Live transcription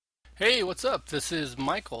Hey, what's up? This is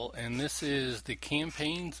Michael, and this is the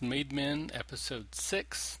Campaigns Made Men, Episode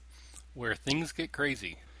 6, where things get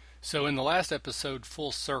crazy. So, in the last episode,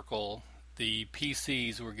 Full Circle, the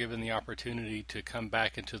PCs were given the opportunity to come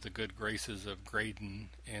back into the good graces of Graydon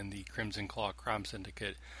and the Crimson Claw Crime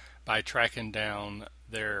Syndicate by tracking down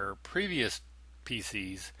their previous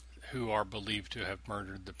PCs who are believed to have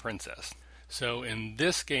murdered the princess. So, in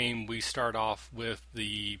this game, we start off with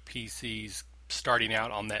the PCs starting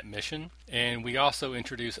out on that mission, and we also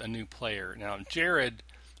introduce a new player. Now, Jared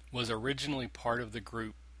was originally part of the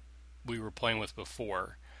group we were playing with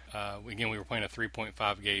before. Again, we were playing a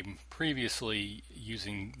 3.5 game previously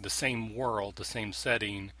using the same world, the same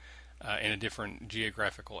setting, in a different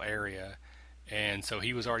geographical area. And so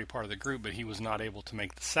he was already part of the group, but he was not able to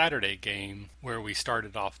make the Saturday game where we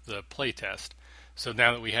started off the playtest. So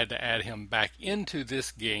now that we had to add him back into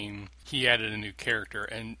this game, he added a new character.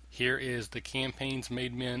 And here is the Campaigns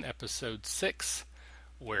Made Men Episode 6,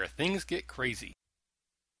 where things get crazy.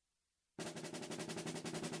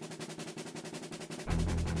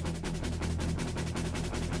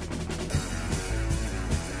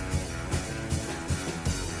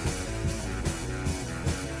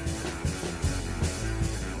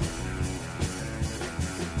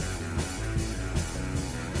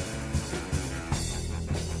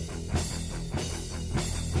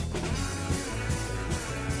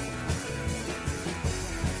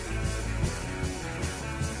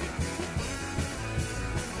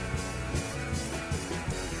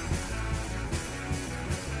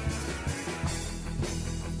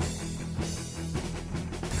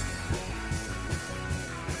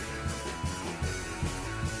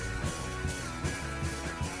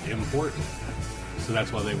 Important. So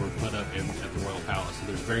that's why they were put up at the Royal Palace. So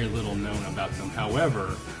there's very little known about them.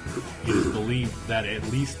 However, it is believed that at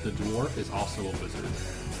least the dwarf is also a wizard.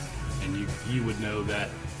 And you would know that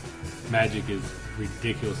magic is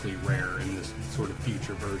ridiculously rare in this sort of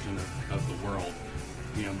future version of the world.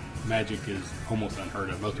 You know, magic is almost unheard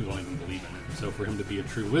of. Most people don't even believe in it. So for him to be a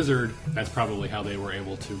true wizard, that's probably how they were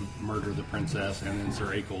able to murder the princess and then Sir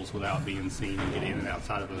Ackles without being seen and get in and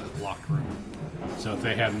outside of a locked room. So if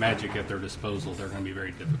they have magic at their disposal, they're going to be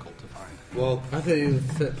very difficult to find. Well, I think it would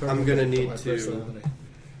fit perfectly. I'm going to need to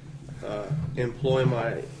employ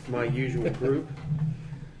my usual group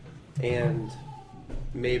and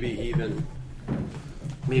maybe even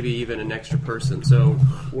an extra person. So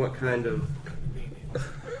what kind of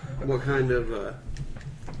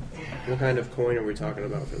coin are we talking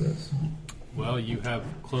about for this? Well, you have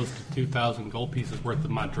close to 2,000 gold pieces worth of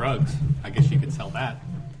my drugs. I guess you could sell that.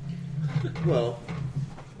 Well,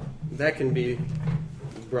 that can be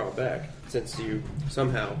brought back since you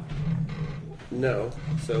somehow know.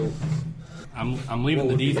 So I'm leaving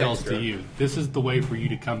the details to you. This is the way for you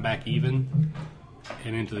to come back even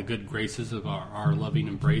and into the good graces of our loving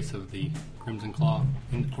embrace of the Crimson Claw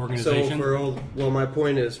organization. So my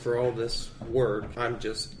point is, for all this work, I'm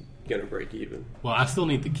just going to break even. Well, I still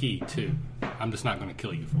need the key, too. I'm just not going to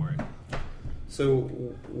kill you for it. So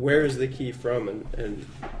where is the key from, and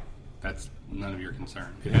that's none of your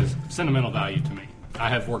concern. It has sentimental value to me. I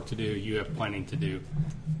have work to do. You have planning to do.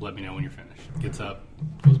 Let me know when you're finished. Gets up,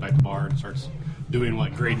 goes back to the bar, and starts doing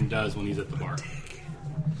what Graydon does when he's at the bar.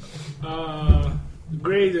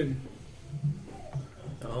 Graydon.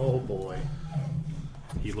 Oh boy.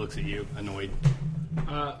 He looks at you, annoyed.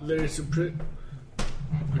 There's a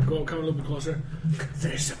I come a little bit closer.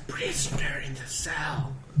 There's a prisoner in the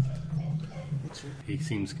cell. He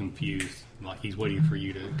seems confused, like he's waiting for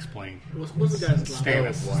you to explain. What's the guy's name?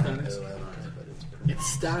 Stannis.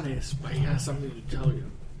 It's Stannis, but he has something to tell you.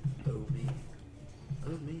 Oh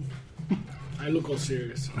me. I look all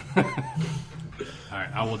serious. Alright,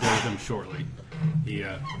 I will deal with him shortly. He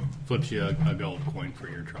flips you a gold coin for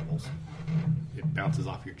your troubles. It bounces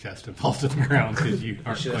off your chest and falls to the ground because you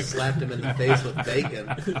aren't should have quick. slapped him in the face with bacon.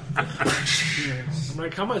 I'm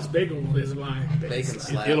like, how much bacon will this buy? Bacon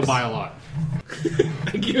slaps. It'll buy a lot.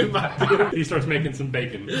 I give him my bacon. He starts making some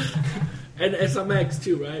bacon. And some eggs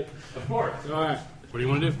too, right? Of course. All right. What do you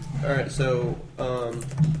want to do? all right. So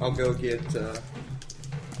I'll go get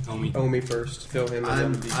Omi first. Fill him in on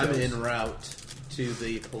I'm the details. en route to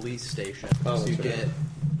the police station Oh, to that's right. get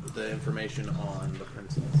the information on the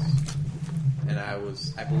princess. And I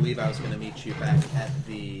believe I was going to meet you back at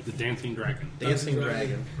the Dancing Dragon. Dancing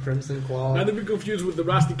Dragon. Crimson Claw. Not to be confused with the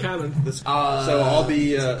Rusty Cannon. So I'll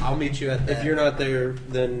be. I'll meet you at that. If you're not there,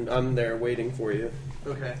 then I'm there waiting for you.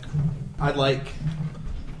 Okay. I'd like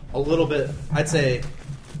a little bit. I'd say,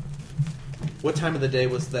 what time of the day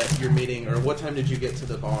was that your meeting, or what time did you get to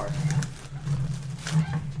the bar?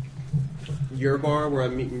 your bar where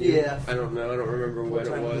I'm meeting you? Yeah. I don't know. I don't remember when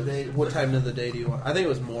it was. What time of the day do you want? I think it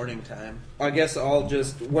was morning time. I guess I'll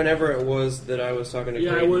just whenever it was that I was talking to.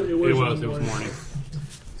 Yeah, Creighton. it was It was morning.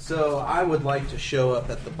 So I would like to show up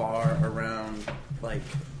at the bar around like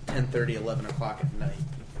 10:30, 11 o'clock at night.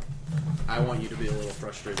 I want you to be a little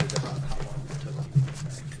frustrated about how long it took you to get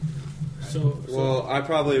back. So Well, I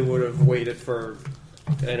probably would have waited for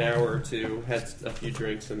an hour or two, had a few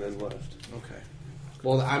drinks, and then left. Okay.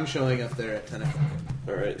 Well, I'm showing up there at 10 o'clock.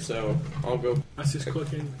 All right, so I'll go. as he's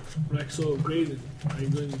cooking, Rex, so great. Are you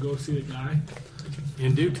going to go see the guy?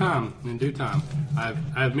 In due time. I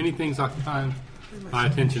have many things occupying my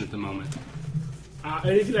attention at the moment.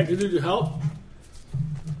 Anything I can do to help?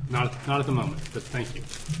 Not at the moment, but thank you.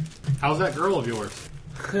 How's that girl of yours?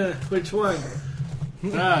 Which one?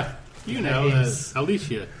 You know,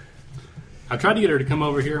 Alicia. I tried to get her to come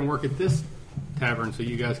over here and work at this tavern so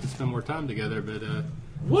you guys could spend more time together, but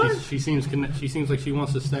What? she seems like she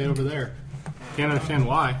wants to stay over there. Can't understand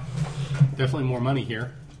why. Definitely more money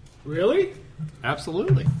here. Really?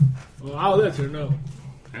 Absolutely. Well, I'll let her know.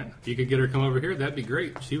 Yeah. If you could get her to come over here, that'd be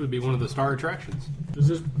great. She would be one of the star attractions. Does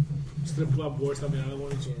this strip club worse than the other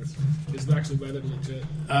ones, or is it actually better than legit?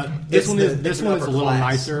 This one is it's a upper little class.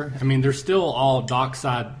 nicer. I mean, they're still all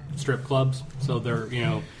dockside strip clubs, so they're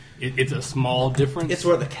it's a small difference. It's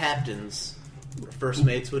where the captains, first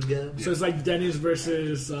mates would go. So it's like Denny's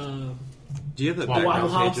versus. Do you have that Waffle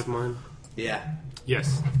background House? page of mine? Yeah,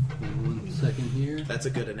 Yes. 1 second here. that's a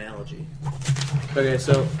good analogy. Okay,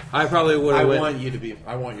 so I probably would I have want you to be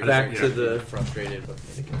back to the. frustrated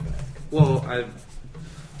with me to get back. Well, I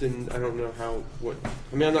don't know how. What?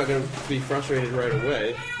 I mean, I'm not going to be frustrated right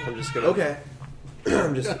away. I'm just going to. Okay.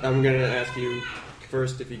 I'm going to ask you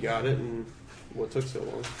first if you got it and what took so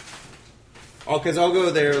long. Because I'll go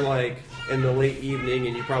there like in the late evening,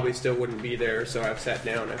 and you probably still wouldn't be there. So I've sat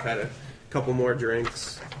down. I've had a couple more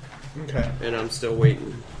drinks, Okay. and I'm still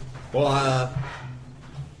waiting. Well,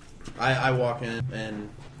 I walk in and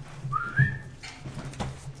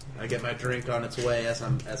I get my drink on its way as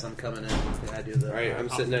I'm coming in. I do the All right, I'm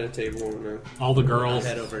sitting at a table and All the girls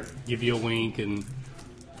head over. give you a wink and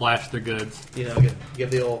flash their goods.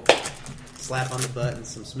 Give the old slap on the butt and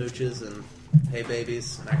some smooches and hey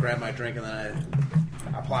babies, and I grab my drink and then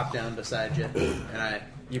I plop down beside you and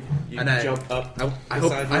you I jump up. I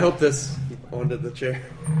beside me hope this. onto the chair.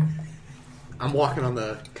 I'm walking on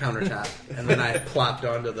the countertop and then I plopped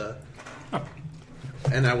onto the.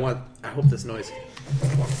 And I hope this noise.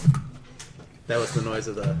 That was the noise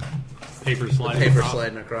of the Paper sliding. paper across.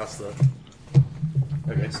 sliding across the.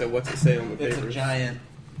 Okay, so what's it say on the It's papers? a giant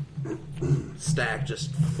stack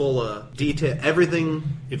just full of detail. Everything.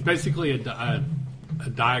 It's basically a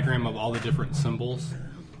diagram of all the different symbols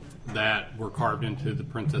that were carved into the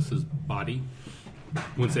princess's body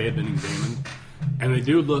once they had been examined. And they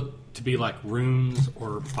do look to be like runes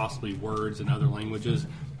or possibly words in other languages.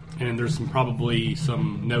 And there's probably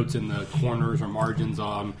some notes in the corners or margins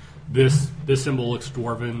on this symbol looks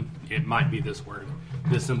dwarven. It might be this word.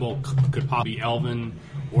 This symbol could probably be elven,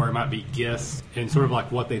 or it might be Gis, and sort of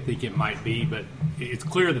like what they think it might be. But it's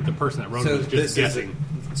clear that the person that wrote it was just guessing.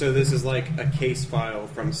 So this is like a case file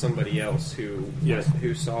from somebody else who Yes.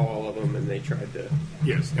 who saw all of them and they tried to.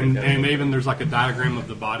 Yes, and even there's like a diagram of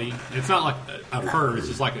the body. It's not like of her. It's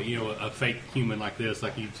just like a fake human like this,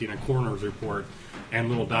 like you'd see in a coroner's report, and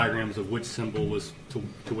little diagrams of which symbol was to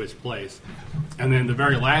which place. And then the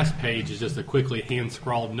very last page is just a quickly hand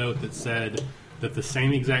scrawled note that said that the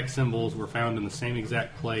same exact symbols were found in the same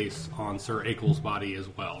exact place on Sir Akel's body as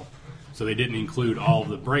well. So they didn't include all of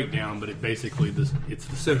the breakdown, but it basically it's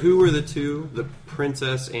the So who were the two? The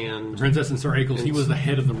princess and Princess and Sir Akel's. He was the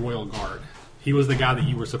head of the royal guard. He was the guy that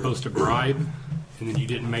you were supposed to bribe, and then you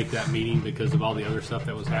didn't make that meeting because of all the other stuff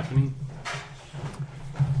that was happening.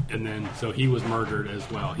 And then, so he was murdered as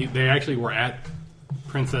well. They actually were at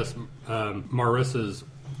Princess Marissa's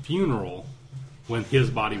funeral when his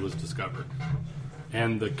body was discovered.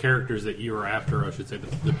 And the characters that you were after, I should say,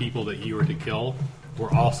 the people that you were to kill,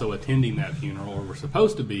 were also attending that funeral, or were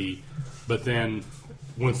supposed to be. But then,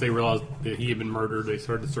 once they realized that he had been murdered, they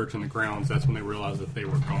started searching the grounds. That's when they realized that they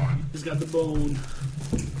were gone. He's got the bone.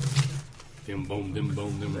 Dim bone, dim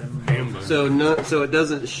bone, dim ham bone. so it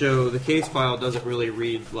doesn't show the case file doesn't really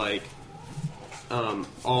read like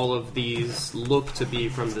all of these look to be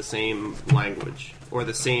from the same language or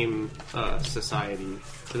the same society.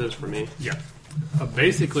 So those for me. Yeah.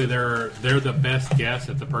 Basically, they're the best guess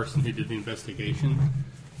at the person who did the investigation,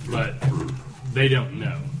 but they don't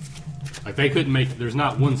know. Like they couldn't make. There's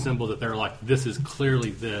not one symbol that they're like, this is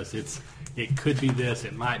clearly this. It could be this.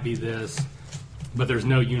 It might be this. But there's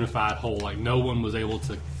no unified whole. Like no one was able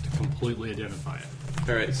to completely identify it.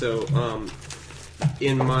 All right, so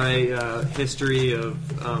in my history of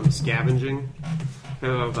scavenging,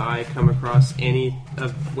 have I come across any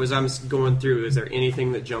of, was I'm going through, is there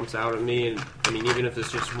anything that jumps out at me? And I mean, even if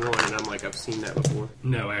it's just one, and I'm like, I've seen that before.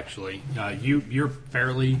 No, actually, you're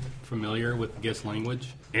fairly familiar with the Giss language,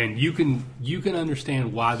 and you can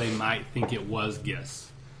understand why they might think it was Giss,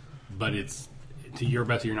 but it's, to your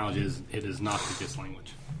best of your knowledge, it is not the Giss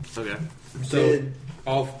language. Okay. So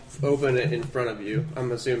I'll open it in front of you.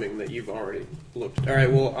 I'm assuming that you've already looked. All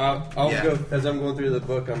right. Well, I'll go as I'm going through the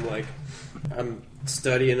book. I'm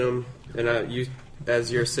studying them, and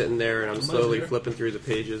as you're sitting there, and I'm slowly flipping through the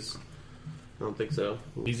pages. I don't think so.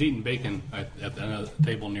 He's eating bacon at another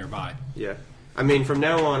table nearby. Yeah. I mean, from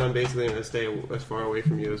now on, I'm basically going to stay as far away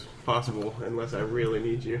from you as possible, unless I really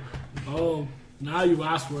need you. Oh, now you've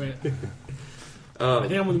asked for it. I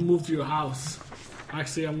think I'm going to move to your house.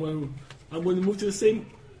 Actually, I'm going to move to the same.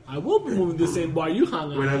 I will be moving to the same bar you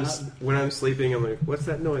hung out at. When I'm sleeping, I'm like, "What's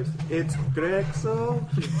that noise?" It's Grexo.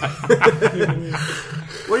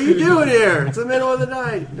 What are you doing here? It's the middle of the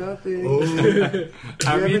night. Nothing.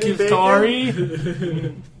 Are you sorry?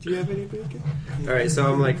 Do you have any bacon? All right, so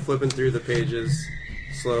I'm like flipping through the pages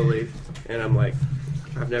slowly, and I'm like,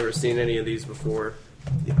 I've never seen any of these before.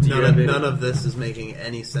 None of this is making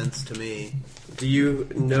any sense to me. Do you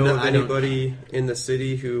know of anybody in the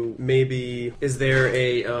city who maybe, is there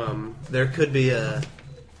a there could be a,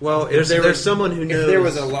 well, there's someone who knows. If there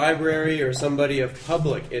was a library or somebody of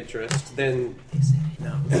public interest, then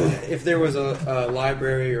if there was a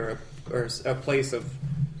library or a place of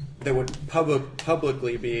that would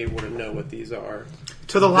publicly be able to know what these are.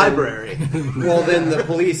 To the library. Well, then the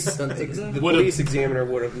police examiner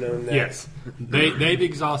would have known that. Yes. They've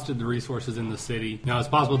exhausted the resources in the city. Now, it's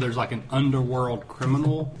possible there's like an underworld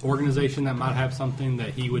criminal organization that might have something that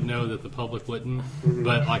he would know that the public wouldn't. Mm-hmm.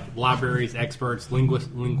 But like libraries, experts,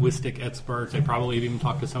 linguistic experts, they probably even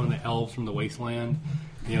talked to some of the elves from the wasteland.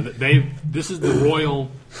 You know, this is the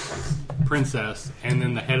royal princess and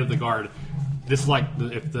then the head of the guard. This is like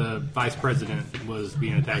if the vice president was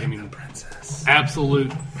being attacked. I mean, princess.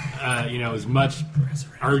 Absolute, as much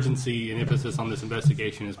urgency and emphasis on this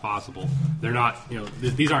investigation as possible. They're not,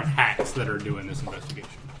 these aren't hacks that are doing this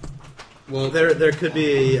investigation. Well, there could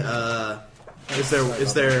be.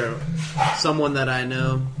 Is there someone that I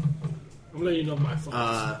know? I'm letting you know my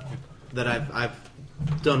thoughts. That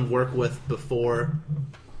I've done work with before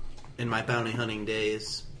in my bounty hunting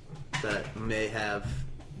days that may have.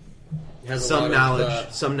 Some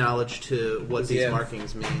knowledge to what these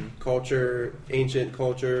markings mean. Ancient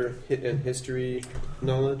culture, and history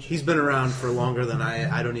knowledge. He's been around for longer than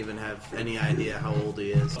I don't even have any idea how old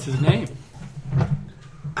he is. What's his name?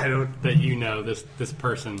 I don't. That this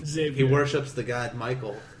person. Xavier. He worships the god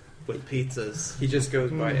Michael with pizzas. He just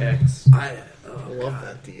goes by X. I love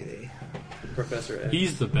that deity. Professor X.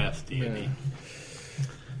 He's the best deity.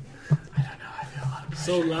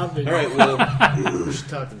 So lovely. All right, well, we should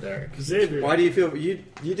talk to Derek. Xavier. Why do you feel you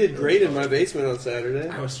did great in my basement on Saturday?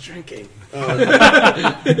 I was drinking. You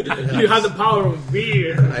had the power of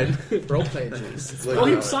beer. Role playing juice. Call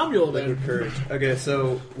him Samuel then. Liquid courage. Okay,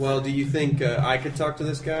 so do you think I could talk to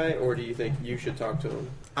this guy, or do you think you should talk to him?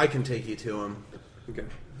 I can take you to him. Okay.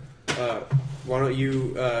 Why don't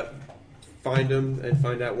you find him and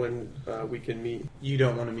find out when we can meet? You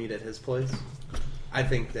don't want to meet at his place? I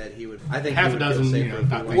think that he would. I think half he would a dozen. feel safer if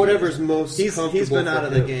we went. Whatever's most. He's been out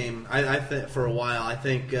of the him. game. I think for a while. I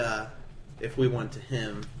think if we went to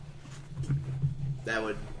him, that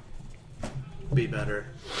would be better.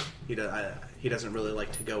 He doesn't really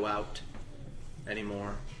like to go out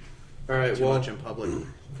anymore. All right. Too much in public.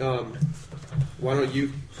 Why don't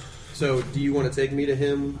you? So, do you want to take me to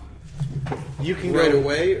him? You can right go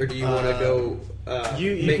away, or do you want to go?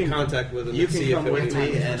 You make can, contact with him. You and can see come if with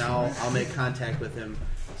me, and I'll make contact with him,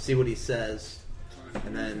 see what he says,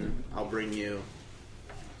 and then I'll bring you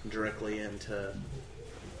directly into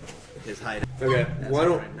his hideout. Okay.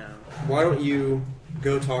 Why don't you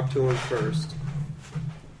go talk to him first?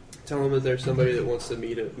 Tell him that there's somebody that wants to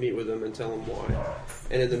meet with him, and tell him why.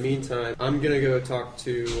 And in the meantime, I'm gonna go talk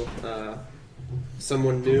to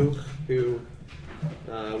someone new who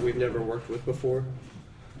we've never worked with before.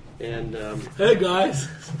 And hey guys,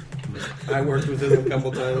 I worked with him a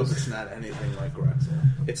couple times. It's not anything like Grexel.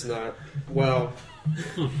 It's not. Well,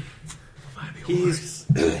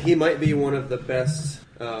 he might be one of the best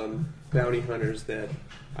bounty hunters that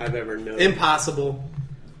I've ever known. Impossible,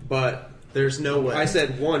 but there's no way. I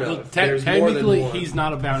said one Well, of. There's more than technically, one. he's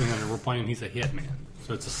not a bounty hunter. We're playing. He's a hitman.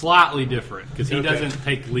 So it's slightly different because he doesn't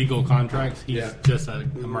take legal contracts. He's just a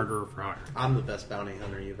murderer for hire. I'm the best bounty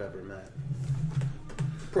hunter you've ever met.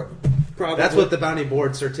 Probably. That's what the bounty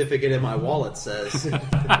board certificate in my wallet says.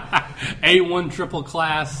 A1 triple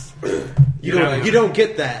class. You don't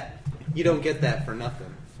get that. You don't get that for nothing.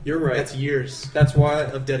 You're right. That's years. That's why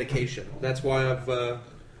of dedication. That's why I've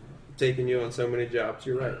taken you on so many jobs.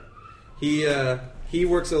 You're right. He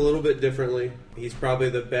works a little bit differently. He's probably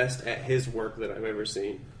the best at his work that I've ever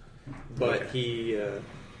seen. But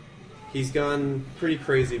he's gone pretty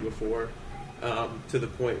crazy before, to the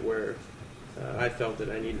point where I felt that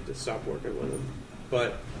I needed to stop working with him.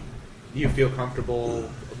 But do you feel comfortable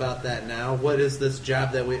about that now? What is this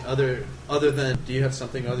job that we other than? Do you have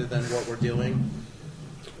something other than what we're doing?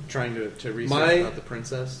 Trying to research about the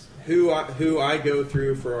princess. Who I go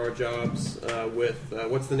through for our jobs with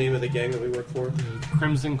what's the name of the gang that we work for?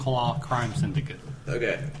 Crimson Claw Crime Syndicate.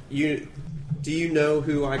 Okay. Do you know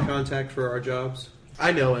who I contact for our jobs?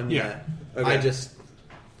 I know him. Yeah. Okay. I just,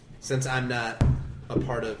 since I'm not a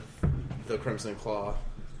part of the Crimson Claw,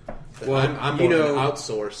 I'm more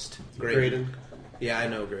outsourced. Graydon. Yeah, I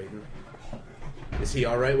know Graydon. Is he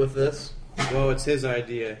all right with this? Well, it's his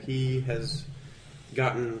idea. He's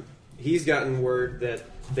gotten word that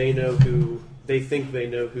they think they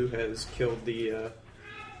know who has killed the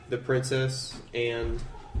princess, and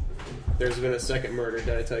there's been a second murder.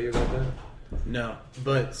 Did I tell you about that? No,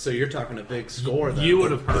 but so you're talking a big score, then. You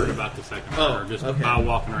would have heard about the second murder just by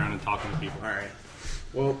walking around and talking to people. All right.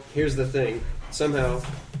 Well, here's the thing. Somehow,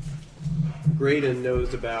 Graydon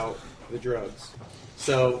knows about the drugs.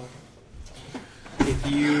 So,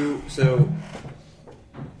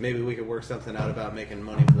 maybe we could work something out about making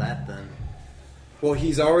money with that then. Well,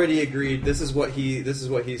 he's already agreed. This is what he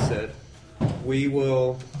said. He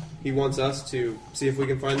wants us to see if we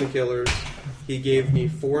can find the killers. He gave me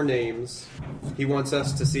 4 names. He wants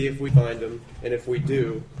us to see if we find them, and if we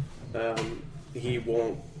do, he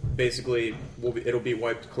won't. Basically, it'll be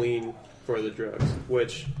wiped clean for the drugs,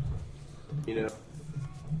 which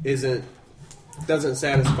doesn't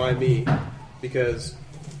satisfy me, because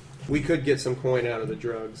we could get some coin out of the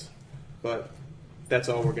drugs, but that's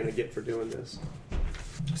all we're going to get for doing this.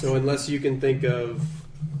 So unless you can think of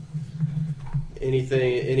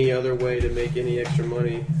any other way to make any extra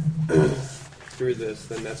money through this,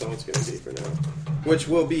 then that's all it's going to be for now. Which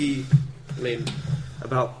will be,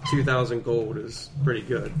 about 2,000 gold is pretty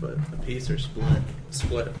good, but a piece or split.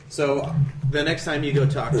 Split. So the next time you go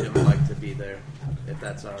talk to him, I'd like to be there, if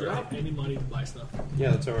that's all right. Do you have any money to buy stuff?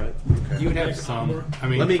 Yeah, that's all right. Okay. You would have some. I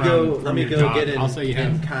mean, let me go get in, I'll say you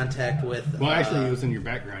in have contact with. Well, actually, it was in your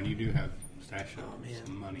background. You do have stash of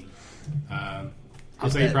some money. I'll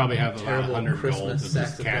say you probably have about 100 gold of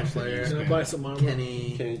this cash that you Can I buy some armor?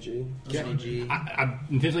 Kenny G. I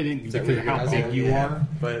intentionally didn't, because of how big you are,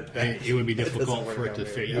 but it would be difficult for it to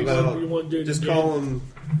fit you. Just call him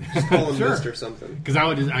sure. Mr. something. Because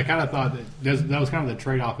I kind of thought that was kind of the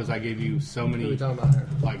trade-off, because I gave you so many hit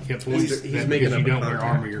points that because you don't wear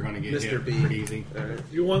armor, you're going to get hit pretty easy.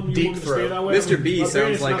 You want me to stay that way? Mr. B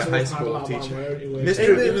sounds like a high school teacher.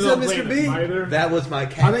 Mr. B? That was my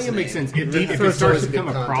cat's I think it makes sense. If it starts to become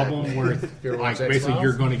a problem where basically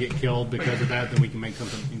you're going to get killed because of that, then we can make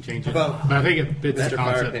something and change it. But I think it fits the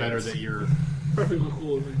concept better that you're perfectly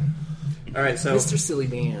cool. All right, so Mr. Silly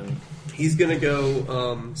Man. He's gonna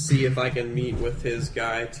go see if I can meet with his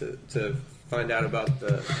guy to find out about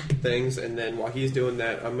the things, and then while he's doing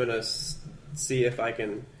that, I'm gonna see if I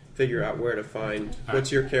can figure out where to find.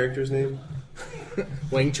 What's your character's name?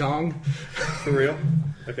 Wang Chong. For real?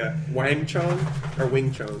 Okay. Wang Chong or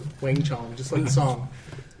Wing Chong? Wang Chong, just like the song.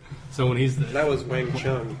 So when he's that was Wang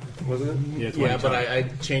Chung, wasn't it? Yeah, but I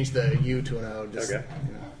changed the U to an O. Just, okay.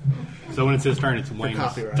 So when it's his turn, it's Wang's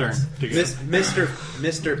turn.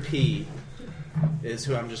 Mr. P is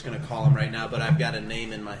who I'm just going to call him right now, but I've got a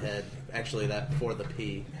name in my head, actually, that for the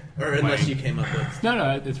P. Or unless you came up with...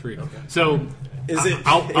 No, it's for you. Okay. So... Is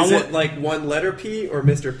it like one letter P or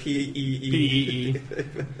Mr. P-E-E? P-E-E.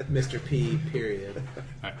 Mr. P, period.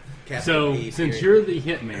 Right. So, P, since period. You're the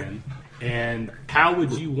hitman, and how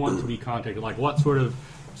would you want to be contacted? Like, what sort of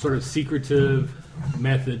secretive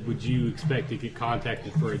method would you expect to get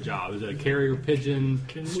contacted for a job? Is it a carrier pigeon,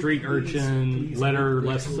 street urchin, letter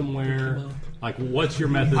left somewhere? Like, what's your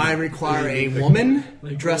method? I require a woman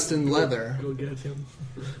dressed in leather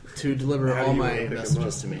to deliver all my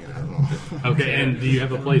messages to me. I don't know. Okay, and do you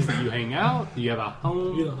have a place that you hang out? Do you have a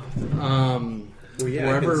home?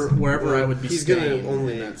 Wherever I would be staying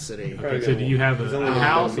in that city. Okay, so do you have a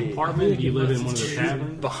house, apartment? Do you live in one of the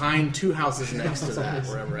taverns? Behind 2 houses next to that,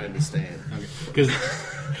 wherever I'd be staying. Because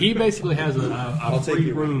he basically has a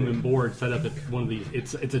free room and board set up at one of these.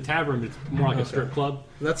 It's a tavern, but it's more like a strip club.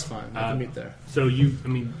 That's fine. I can meet there. So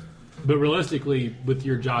but realistically, with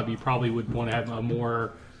your job, you probably would want to have a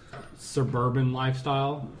more suburban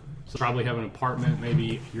lifestyle. So probably have an apartment.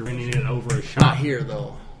 Maybe you're renting it over a shop. Not here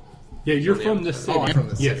though. Yeah, you're from the city. Oh, I'm from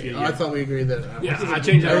the city. Yes, Oh, I thought we agreed that. I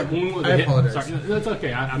changed that. I apologize. Sorry, that's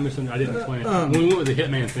okay. I misunderstood. I didn't explain it. When we went with the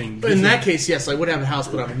Hitman thing. But in that case, yes, I would have a house,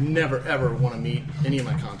 but I would never ever want to meet any of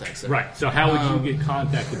my contacts there. Right. So how would you get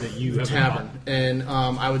contacted that you have Tavern, and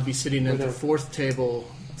I would be sitting at the fourth table,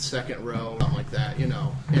 second row, something like that, and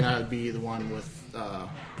I would be the one with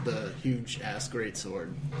the huge ass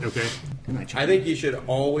greatsword. Okay. I think you should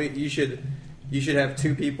always you should have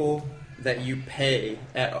two people that you pay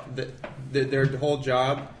at their whole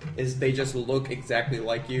job is they just look exactly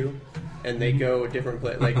like you, and they go a different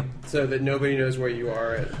place, like so that nobody knows where you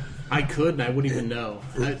are at. I could, and I wouldn't even know.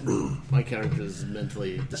 My character is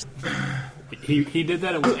mentally. He did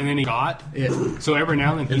that, and then he got. Yeah. So every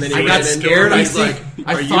now and then, I got scared. I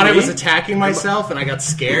thought I was me? attacking myself, and I got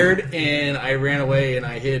scared, and I ran away, and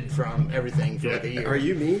I hid from everything for like a year. Are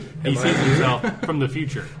you me? He sees himself from the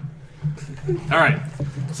future. All right.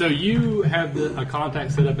 So you have a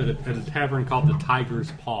contact set up at a tavern called the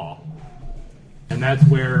Tiger's Paw, and that's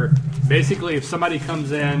where basically if somebody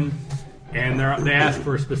comes in and they ask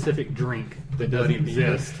for a specific drink that doesn't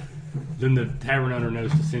exist, then the tavern owner knows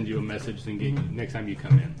to send you a message and get you next time you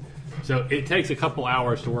come in. So it takes a couple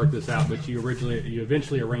hours to work this out, but you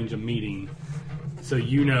eventually arrange a meeting so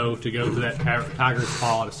you know to go to that Tiger's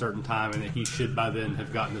Paw at a certain time, and that he should by then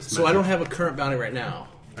have gotten this message. So I don't have a current bounty right now.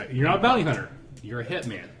 Right. You're not a bounty hunter. You're a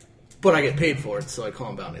hitman. But I get paid for it, so I call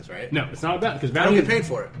them bounties, right? No, it's not about because I bounty. don't get paid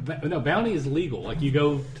for it. No, bounty is legal. Like you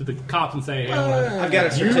go to the cops and say, "Hey, I've got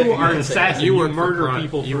a certificate." you are an assassin. You murder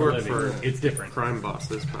people. You for work a living. for It's different. crime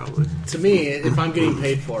bosses, probably. To me, if I'm getting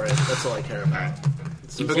paid for it, that's all I care about.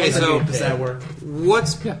 Okay, so Does that work?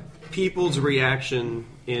 what's people's reaction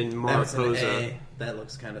in That's an Mariposa? A. That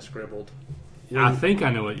looks kind of scribbled. I think I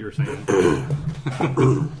know what you're saying.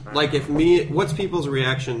 Like what's people's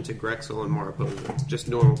reaction to Grexel and Mariposa? Just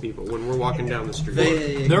normal people when we're walking down the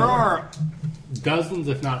street. There are dozens,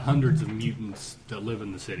 if not hundreds, of mutants that live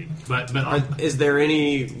in the city. But Is there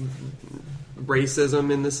any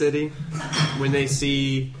racism in the city when they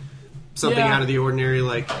see something Yeah. out of the ordinary?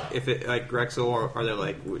 Like if it like Grexel, or are they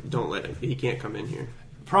like, don't let him? He can't come in here.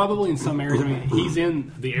 probably in some areas. I mean, he's in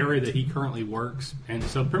the area that he currently works, and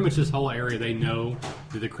so pretty much this whole area they know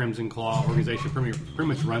that the Crimson Claw organization pretty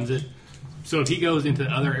much runs it. So if he goes into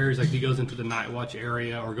other areas, like he goes into the Night Watch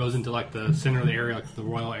area or goes into like the center of the area, like the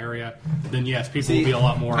Royal area, then yes, people will be a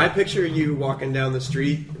lot more. I picture you walking down the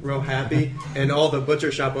street real happy, and all the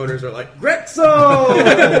butcher shop owners are like, Grexel!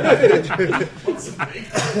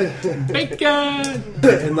 Bacon!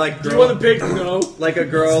 And like, Do you want a pig? No. like a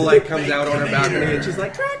girl like comes out on her balcony and she's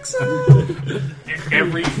like, Grexel!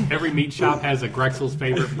 Every meat shop has a Grexel's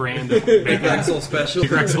favorite brand of bacon. Grexel special.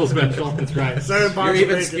 Grexel special. That's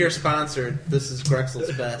right. You're sponsored. This is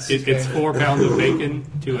Grexel's best. It's 4 pounds of bacon,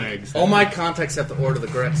 2 eggs. All my contacts have to order the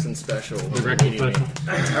Grexon special. The Grexel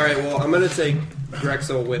special. All right, well, I'm going to take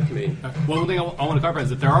Grexel with me. One thing I want to clarify is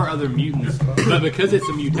that there are other mutants, but because it's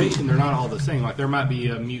a mutation, they're not all the same. Like there might be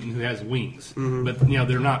a mutant who has wings, but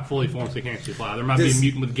they're not fully formed, so they can't actually fly. There might be a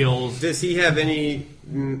mutant with gills. Does he have any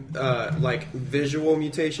like visual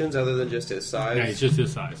mutations other than just his size? Yeah, it's just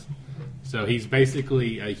his size. So he's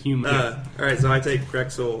basically a human. All right, so I take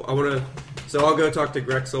Grexel. I'll go talk to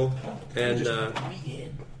Grexel and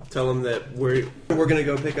tell him that we're going to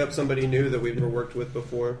go pick up somebody new that we've never worked with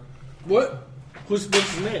before. What? What's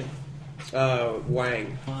his name?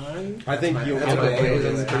 Wang. Wang? I think you'll get away with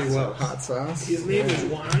him pretty well. Hot sauce. His name is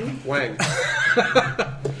Wang? Wang.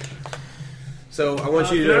 So I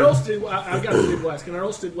want you Can I to. roll I got Steve West. Can I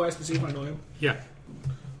roll Steve West to see if I know him? Yeah.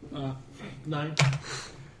 9.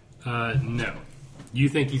 No. You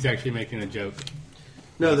think he's actually making a joke?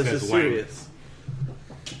 No, this Because is Wang. serious.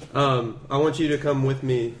 I want you to come with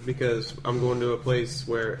me because I'm going to a place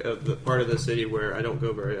where the part of the city where I don't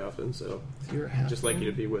go very often. So I'd just like you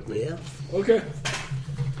to be with me. Yeah. Okay.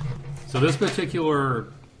 So this particular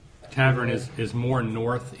tavern is more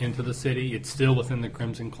north into the city. It's still within the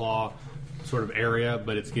Crimson Claw sort of area,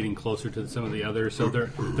 but it's getting closer to some of the others. So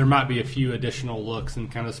there might be a few additional looks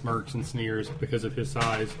and kind of smirks and sneers because of his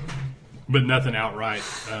size, but nothing outright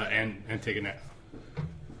antagonistic.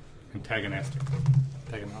 Antagonistic?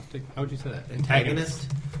 How would you say that? Antagonist?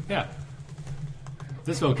 Yeah.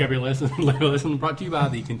 This vocabulary lesson brought to you by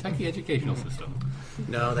the Kentucky Educational System.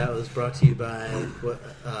 No, that was brought to you by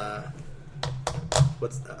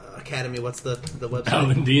what's Academy? What's the website?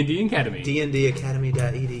 Oh, D&D Academy.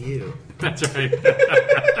 dndacademy.edu That's right.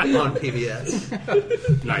 on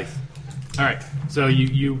PBS. Nice. All right. So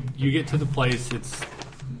you get to the place. It's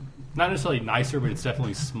not necessarily nicer, but it's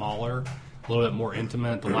definitely smaller. a little bit more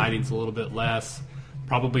intimate. The lighting's a little bit less.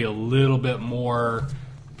 Probably a little bit more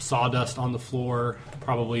sawdust on the floor.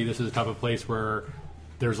 Probably this is the type of place where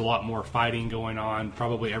there's a lot more fighting going on.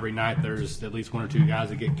 Probably every night there's at least one or two guys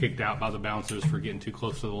that get kicked out by the bouncers for getting too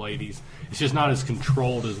close to the ladies. It's just not as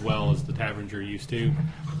controlled as well as the taverns you're used to.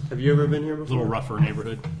 Have you ever been here A before? little rougher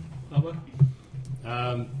neighborhood. Bubba?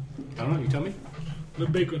 I don't know. You tell me. The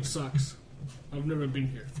bacon sucks. I've never been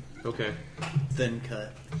here. Okay. Thin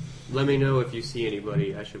cut. Let me know if you see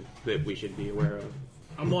anybody that we should be aware of.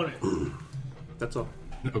 I'm on it. That's all.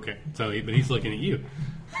 Okay. So, but he's looking at you.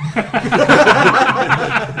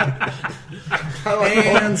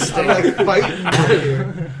 And stay fighting.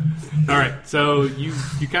 All right, so you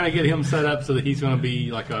kind of get him set up so that he's going to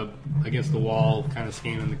be like against the wall, kind of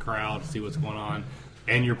scanning the crowd to see what's going on,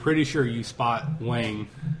 and you're pretty sure you spot Wang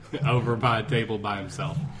over by a table by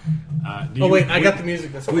himself. I got the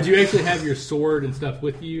music. Would you actually have your sword and stuff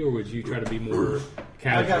with you, or would you try to be more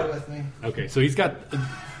casual? I got it with me. Okay, so he's got.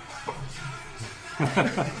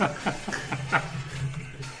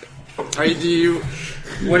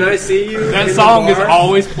 When I see you, That in song the is bar,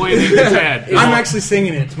 always playing in his head. I'm actually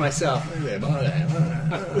singing it to myself.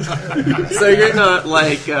 So you're not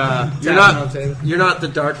like Table. you're not the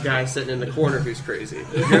dark guy sitting in the corner who's crazy.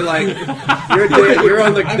 You're like you're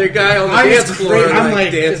on the guy on the dance floor, I'm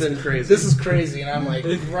like dancing crazy. This is crazy, and I'm like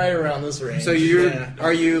right around this range. So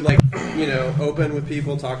are you like open with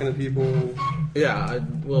people, talking to people? Yeah,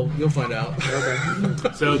 you'll find out.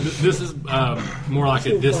 Okay. So this is more like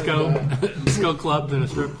a disco club than a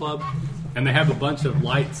strip club, and they have a bunch of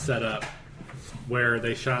lights set up where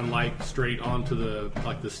they shine light straight onto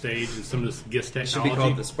the stage and some of this GIS technology. It should be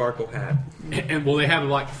called the Sparkle Hat. And they have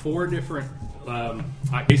like 4 different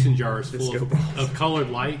mason jars full of colored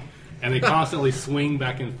light, and they constantly swing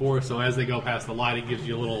back and forth. So as they go past the light, it gives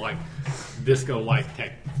you a little like disco light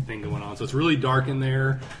tech thing going on. So it's really dark in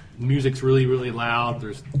there. Music's really, really loud.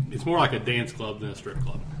 It's more like a dance club than a strip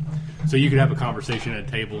club. So you could have a conversation at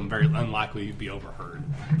a table and very unlikely you'd be overheard.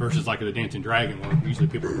 Versus like at the Dancing Dragon, where usually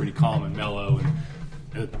people are pretty calm and mellow.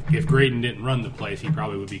 And if Graydon didn't run the place, he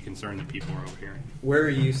probably would be concerned that people are overhearing. Where are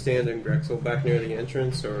you standing, Grexel? Back near the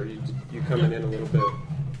entrance, or you coming in a little bit?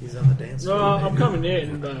 He's on the dance floor. No, I'm coming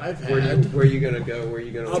in. But Where are you gonna go? Where are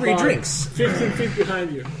you gonna? 3 drinks. 15 feet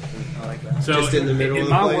behind you. I like that. So Just in the middle of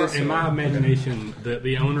the place, in or- my imagination,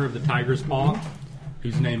 the owner of the Tiger's Paw,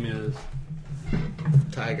 whose name is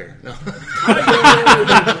Tiger. No.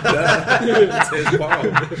 It's his paw.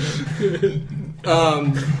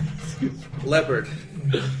 Leopard.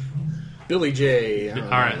 Billy J. all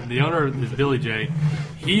right. The owner is Billy J.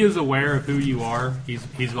 He is aware of who you are.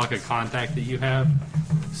 He's like a contact that you have.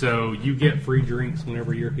 So you get free drinks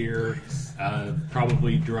whenever you're here.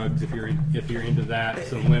 Probably drugs if you're into that.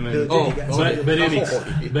 Some women.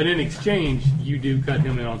 But in exchange, you do cut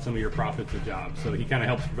him in on some of your profits of jobs. So he kind of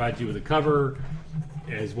helps provide you with a cover,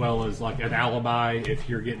 as well as like an alibi. If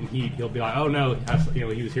you're getting heat, he'll be like, "Oh no, he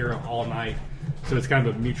was here all night." So it's kind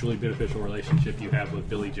of a mutually beneficial relationship you have with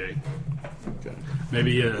Billy J. Okay.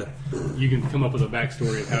 Maybe you can come up with a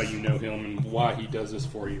backstory of how you know him and why he does this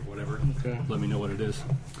for you, whatever. Okay. Let me know what it is.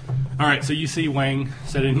 All right, so you see Wang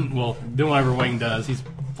doing whatever Wang does. He's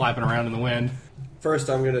flapping around in the wind. First,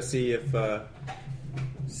 I'm gonna see because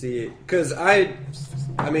I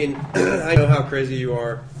mean, I know how crazy you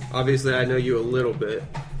are. Obviously, I know you a little bit,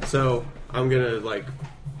 so I'm gonna like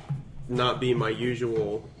not be my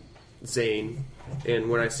usual Zane. And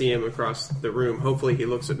when I see him across the room, hopefully he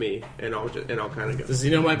looks at me, and I'll kind of go. Does he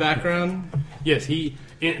know my background? Yes, the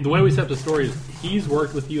way we set up the story is he's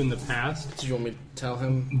worked with you in the past, Do you want me to tell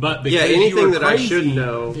him? but because Yeah, anything you were that I crazy, should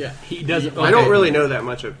know. Yeah. he doesn't. I don't okay. really know that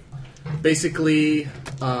much of. Basically,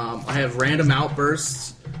 I have random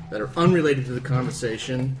outbursts that are unrelated to the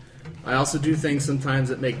conversation. I also do things sometimes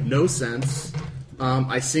that make no sense.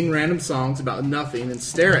 I sing random songs about nothing and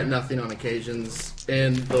stare at nothing on occasions.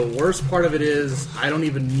 And the worst part of it is I don't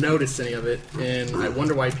even notice any of it, and I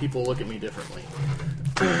wonder why people look at me differently.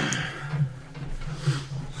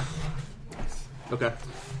 Okay,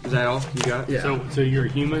 is that all you got? Yeah. So you're a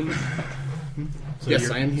human. So Yes,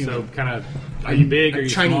 you're- I am human. So kind of, are you big? Are you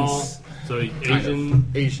Chinese. small? So Kind Asian.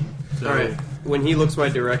 of. Asian. So, All right. When he looks my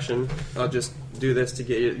direction, I'll just do this to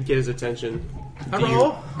get his attention.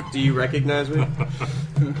 Hello? Do you recognize me?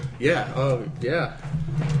 Yeah. Oh, yeah.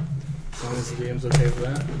 As long as the game's okay with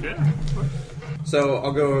that. Yeah. So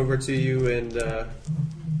I'll go over to you and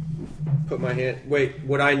put my hand. Wait,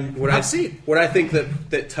 would I think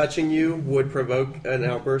that touching you would provoke an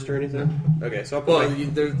outburst or anything? Okay, so I'll put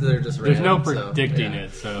they're just There's no random, predicting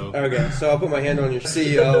it, so Okay, so I'll put my hand on your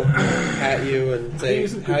CEO, pat you, and say,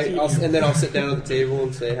 and then I'll sit down at the table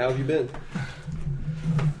and say, "How have you been?"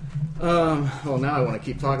 Well, now I want to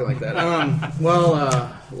keep talking like that.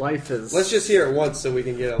 Life is. Let's just hear it once so we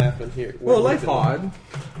can get a laugh in here. Well, life hard.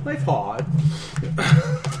 Life hard.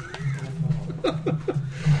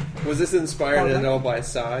 Was this inspired at all by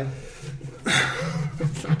Psy?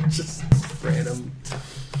 Just random.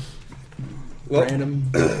 Well,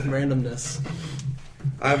 randomness.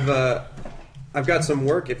 I've got some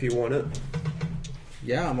work if you want it.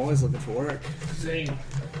 Yeah, I'm always looking for work. Zane.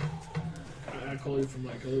 I call you from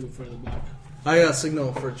like a little further back. I got a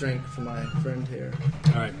signal for a drink from my friend here.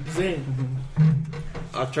 all right. Zane.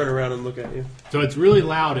 I'll turn around and look at you. So it's really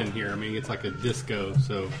loud in here. I mean, it's like a disco.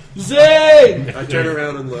 So Zane! I turn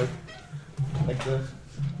around and look. Like this.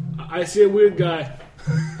 I see a weird guy.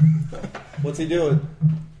 What's he doing?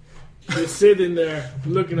 He's sitting there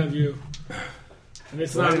looking at you. And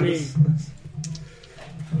it's not me.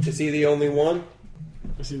 Is he the only one?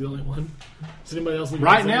 Is he the only one? Is anybody else looking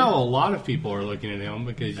right at now, Zane? a lot of people are looking at him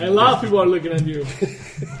because A lot of people are looking at you.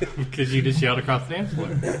 because you just yelled across the dance floor.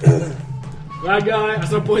 That guy, I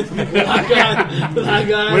start pointing to people. That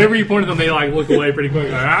guy. Whenever you point at them, they like look away pretty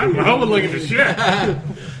quick. Like, I'm looking at shit.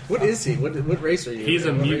 What is he? What race are you? He's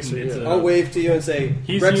a What mutant. race are you? It's a- I'll wave to you and say,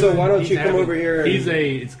 He's Rexo, human. why don't He's you come having- over here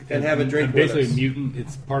and have a drink with basically us? a mutant.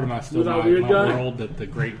 It's part of my With that my weird guy? world that the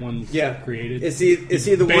great ones created. Is he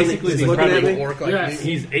the one basically that's the looking at incredible me? Orc like Yes.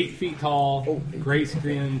 me? He's 8 feet tall, gray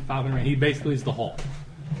skin, 500. He basically is the Hulk.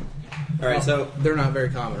 All right, so They're not very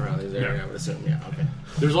common around these areas, Yeah. I would assume. Yeah, okay.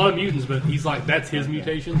 There's a lot of mutants, but he's like that's his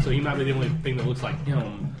mutation, so he might be the only thing that looks like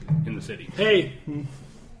him in the city. Hey,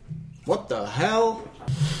 What the hell?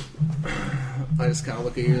 I just kind of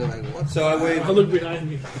look at you like, what? so I wave. I look behind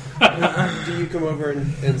me. Do you come over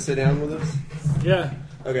and sit down with us? Yeah,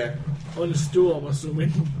 Okay. on the stool, I'm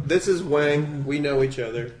assuming. This is Wang. We know each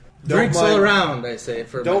other. Don't Drinks mind, all around, I say.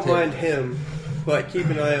 For Don't my mind him, but keep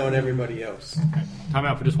an eye on everybody else. Time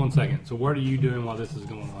out for just 1 second. So what are you doing while this is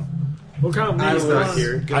going on? What kind of I name He's is not Wang?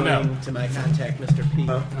 here. I know. Going to my contact, Mr. P.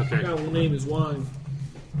 What Okay. kind of name is Wang?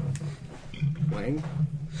 Wang?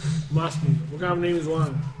 I'm asking you. What kind of name is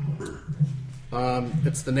Wang?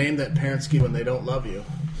 It's the name that parents give when they don't love you.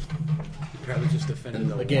 Probably just offended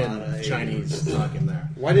And a again, lot of Chinese talking there.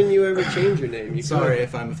 Why didn't you ever change your name? You Sorry could.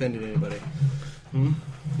 if I'm offending anybody.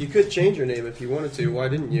 You could change your name if you wanted to. Why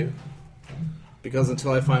didn't you? Because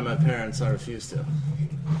until I find my parents, I refuse to.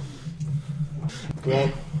 Well,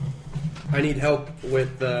 I need help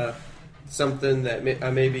with something that I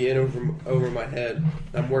may be in over my head.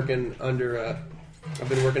 I'm working under. I've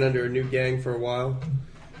been working under a new gang for a while,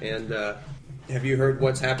 and have you heard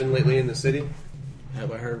what's happened lately in the city?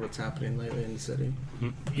 Have I heard what's happening lately in the city?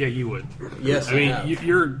 Yeah, you would. Yes, I mean, have.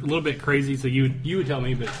 you're a little bit crazy, so you would tell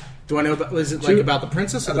me, but Do I know about? Was it like about the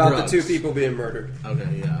princess or About the the drugs? two people being murdered.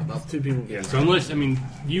 Okay, yeah, about the two people. yeah. So unless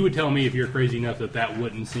you would tell me if you're crazy enough that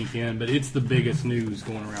wouldn't sink in, but it's the biggest news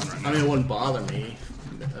going around right now. I mean, it wouldn't bother me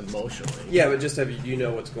emotionally. Yeah, but just have you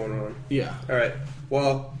know what's going on. Yeah. All right.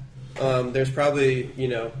 Well, there's probably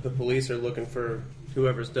the police are looking for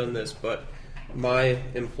whoever's done this, but my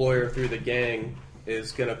employer through the gang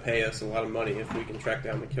is going to pay us a lot of money if we can track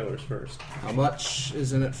down the killers first. How much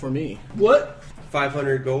is in it for me? What?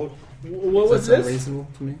 500 gold. What was Does that sound this? reasonable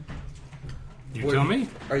to me? You tell me.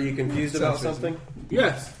 Are you confused about Sounds something?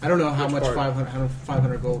 Yes. I don't know how much part?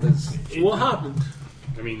 500 gold is. What happened?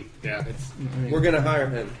 I mean, yeah, it's We're going to hire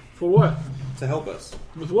him For what? to help us.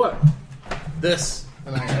 With what? This.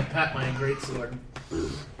 And I pat my great sword.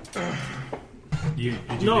 you.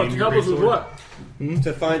 Did you No, name to your help us great with sword? what?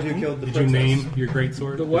 To find who killed the Did you princess. name your great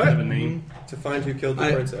sword? The Does it what? have a name? To find who killed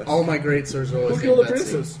the princess. All my great swords are always Who killed the named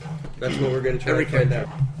Betsy. princess? That's what we're going to try Every to find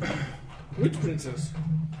character. out. Which princess?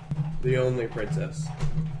 The only princess.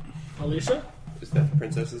 Alicia? Is that the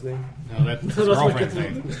princess's name? No, that's his That's my girlfriend's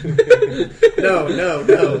name. No.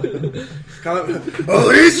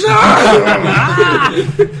 Alicia!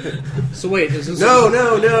 So wait, is this No.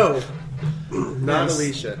 Not Yes.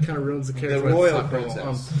 Alicia. kind of ruins the The character? royal Fuck, roll.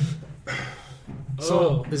 princess.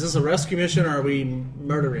 So is this a rescue mission, or are we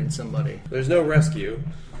murdering somebody? There's no rescue.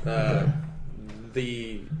 They've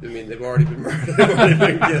already been murdered. They've already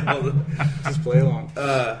been killed. Just play along.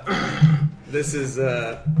 This is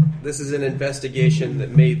an investigation that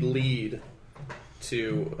may lead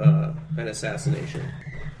to an assassination.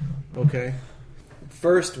 Okay.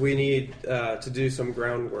 First, we need to do some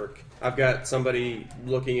groundwork. I've got somebody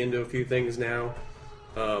looking into a few things now.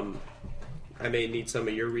 I may need some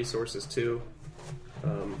of your resources too.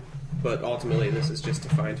 But ultimately, this is just to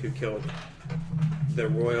find who killed the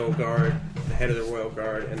royal guard, the head of the royal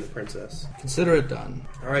guard, and the princess. Consider it done.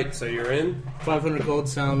 All right, so you're in. 500 gold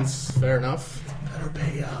sounds fair enough. Better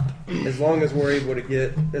pay up. As long as we're able to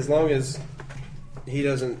get, as long as he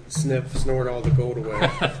doesn't snort all the gold away.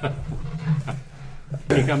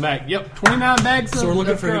 When you come back, yep, 29 bags. So we're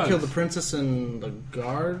looking of for who drugs. killed the princess and the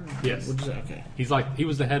guard. Yes. What is that? Okay. He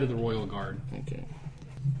was the head of the royal guard. Okay.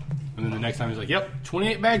 And then the next time he's like, yep,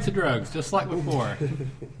 28 bags of drugs, just like before.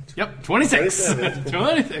 Yep, 26.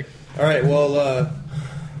 26. All right, well,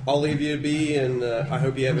 I'll leave you be, and I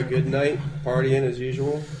hope you have a good night, partying as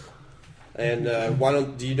usual. And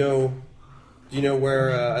do you know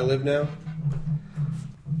where I live now?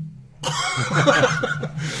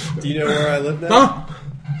 Do you know where I live now?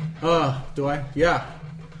 Do I? Yeah.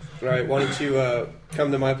 All right, why don't you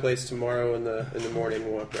come to my place tomorrow in the morning?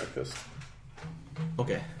 We'll have breakfast.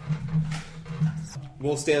 Okay.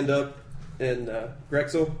 We'll stand up, and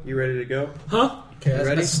Grexel, you ready to go? Huh? Okay,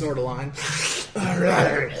 ready? let's snort a line.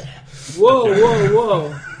 Whoa.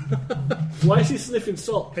 Why is he sniffing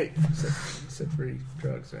salt? Hey, said free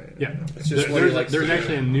drugs, right? Yeah. It's just what he likes there's to do.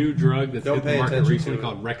 actually a new drug that's Don't hit the pay market attention recently to it.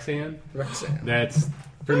 called Rexan. Rexan. That's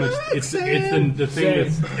pretty much it's the thing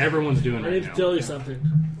that everyone's doing I right need now. to tell you something.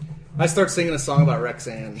 I start singing a song about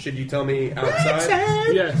Rexan. Should you tell me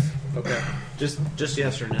outside? Yes. Okay. Just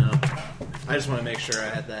yes or no. I just want to make sure I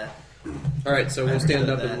had that. All right, so we'll stand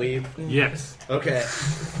up and that. leave. Yes. Okay.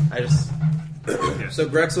 I just So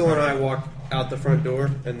Grexel and I walk out the front door,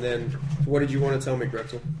 and then what did you want to tell me,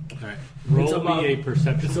 Grexel? All right. Roll about- me a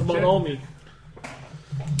perception It's about check. Omi.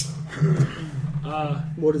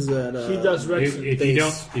 What is that? He does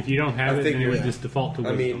Rexan. If you don't have I it, think then it would yeah. just default to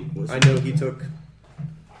I wisdom. mean, I know he took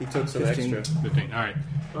some 15. extra. 15. All right.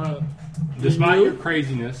 Uh, Despite you? your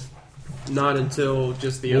craziness, Not until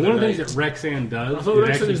just the one other of the night. things that Rexan does, I thought it Rexan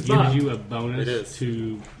actually is gives not. you a It bonus is.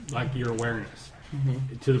 to like your awareness.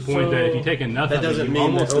 To the point that if you take enough That of it, doesn't you mean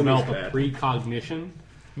almost that Omi's develop a bad. precognition.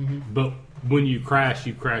 But when you crash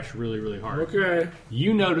really, really hard. okay.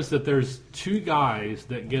 You notice that there's two guys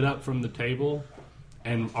that get up from the table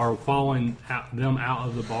and are following them out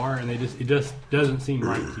of the bar, and it just doesn't seem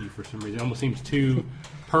right to you for some reason. It almost seems too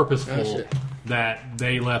purposeful Oh, shit. that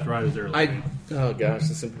they left right as they're leaving. Oh gosh,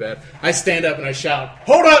 this is bad. I stand up and I shout,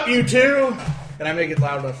 "Hold up, you two!" And I make it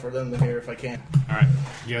loud enough for them to hear if I can. All right.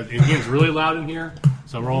 Yeah, it gets really loud in here,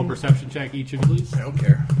 so roll a perception check each of you, please. I don't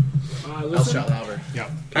care. I'll Listen. shout louder. Yeah.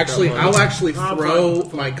 Actually, I'll actually throw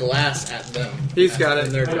my glass at them. He's got it.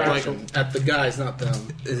 In their I like direction. him. At the guys, not them.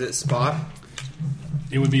 Is it spot?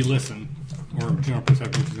 It would be listen, or general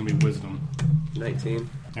perception, which is going to be wisdom. 19.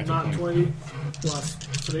 That's a Not 20. 20 plus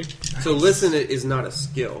 3. So listen is not a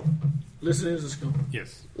skill. Listen is a skill.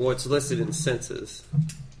 Yes. Well, it's listed in senses.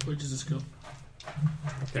 Which is a skill.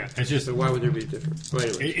 Yeah. It's just So why would there be a difference? Well,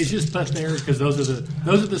 anyway. it's just put there because those are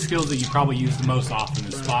the skills that you probably use the most often: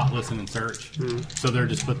 is spot, listen, and search. So they're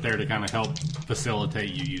just put there to kind of help facilitate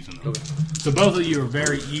you using them. Okay. So both of you are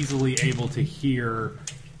very easily able to hear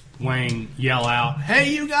Wang yell out,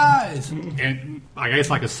 "Hey, you guys!" And I guess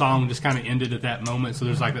like a song just kind of ended at that moment. So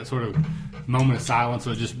there's like that sort of moment of silence.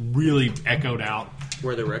 So it just really echoed out.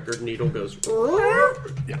 Where the record needle goes.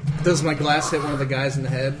 Yeah. Does my glass hit one of the guys in the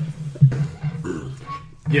head?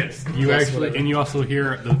 Yes, you That's actually, whatever. and you also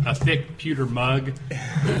hear a thick pewter mug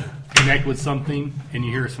connect with something, and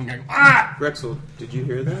you hear some guy go, "Ah!" Rexel, did you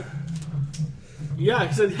hear that? Yeah,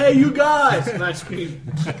 he said, "Hey, you guys!" And I screamed.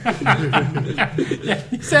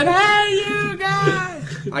 He said, "Hey, you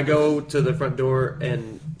guys!" I go to the front door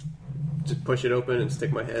and just push it open and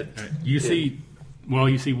stick my head. You in. see, well,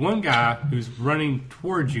 you see one guy who's running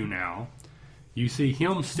towards you now. You see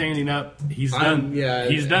him standing up. He's done.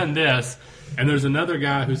 He's done this, and there's another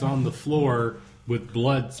guy who's on the floor with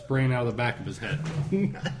blood spraying out of the back of his head.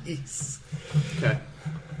 Nice. Okay.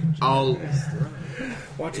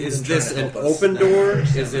 Watching Is them try this to an help us. open door?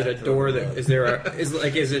 Is it a door that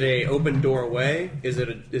is it a open doorway? Is there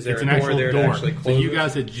It's a an door actual there door. to actually So close? you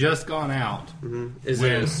guys had just gone out. Is it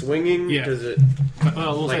when- a swinging? Yeah. Does it? Well,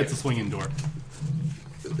 we'll Like- say it's a swinging door.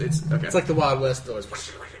 It's okay. It's like the Wild West doors.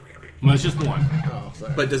 Well, it's just one. Oh,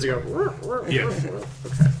 sorry. But does it go? Yes.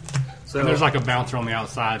 Okay. So And there's like a bouncer on the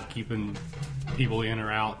outside keeping people in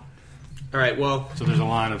or out. all right. Well, So there's a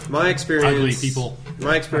line of my experience. ugly people.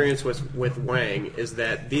 My experience with Wang is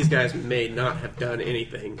that these guys may not have done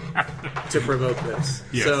anything to provoke this.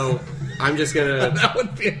 Yes. So I'm just gonna That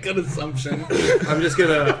would be a good assumption. I'm just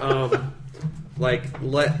gonna like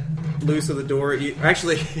let loose of the door.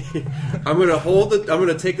 Actually, I'm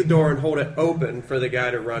gonna take the door and hold it open for the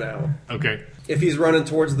guy to run out. Okay. If he's running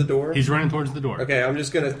towards the door, He's running towards the door. okay. I'm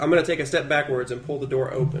gonna take a step backwards and pull the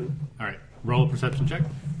door open. All right. Roll a perception check.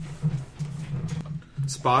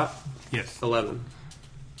 Spot Yes. 11.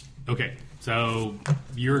 Okay. So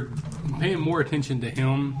you're paying more attention to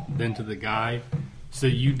him than to the guy. So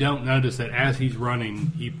you don't notice that as he's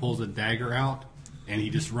running, he pulls a dagger out and he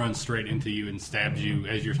just runs straight into you and stabs you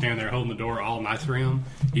as you're standing there holding the door all nice for him.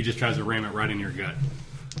 He just tries to ram it right in your gut.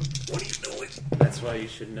 What are you doing? That's why you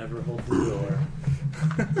should never hold the door.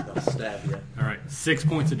 They'll stab you. All right. 6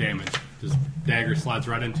 points of damage. This dagger slides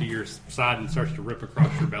right into your side and starts to rip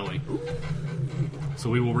across your belly. So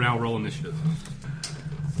we will now roll initiative.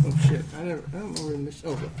 Oh shit! I don't remember this.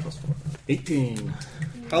 Oh, plus 4. 18.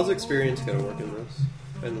 How's experience gonna work in this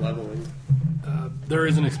and leveling? There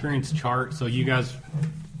is an experience chart, so you guys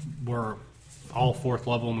were all 4th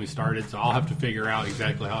level when we started, so I'll have to figure out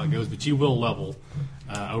exactly how it goes, but you will level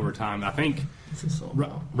over time. I think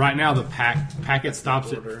right now the packet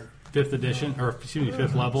stops at 5th edition, or excuse me,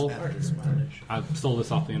 5th level. I stole this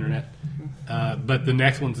off the internet. But the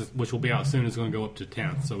next one, which will be out soon, is going to go up to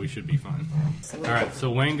 10th, so we should be fine. All right, so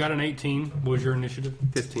Wayne got an 18. What was your initiative?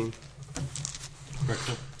 15.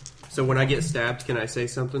 Correct. So when I get stabbed, can I say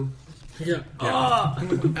something? Yeah.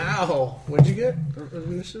 Ow! What'd you get?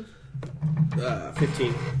 Initiative?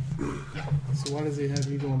 15. So why does he have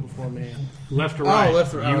you going before me? Left to right.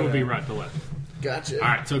 left to right. You will Okay. be right to left. Gotcha. All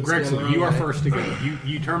right, so What's going Grexel, on, you are man? first to go.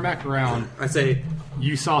 You turn back around. I say,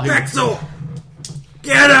 You saw him. Axel,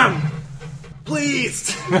 get him,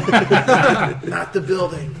 please. Not the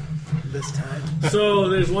building this time. So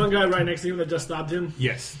there's one guy right next to him that just stabbed him.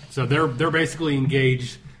 Yes. So they're basically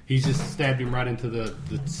engaged. He's just stabbed him right into the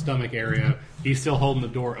stomach area. He's still holding the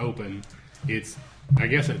door open. It's, I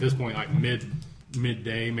guess at this point, like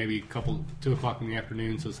midday, maybe 2 o'clock in the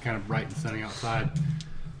afternoon, so it's kind of bright and sunny outside.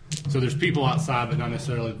 So there's people outside, but not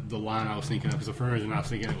necessarily the line I was thinking of, because for some reason I was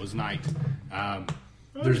thinking it was night.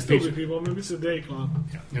 There's still be people. Maybe it's a day clock.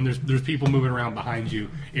 Yeah, and there's people moving around behind you.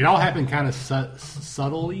 It all happened kind of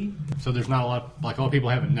subtly, so there's not a lot of people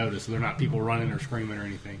haven't noticed. So they're not people running or screaming or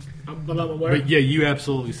anything. But I'm aware. But yeah, you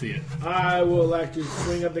absolutely see it. I would like to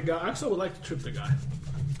swing at the guy. Actually, I would like to trip the guy.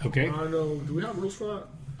 Okay. I don't know. Do we have rules for that?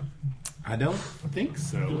 I don't think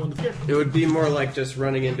Do you so. want to fake? It would be more like just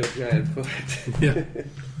running into a giant foot. Yeah. Do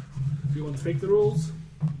you want to fake the rules?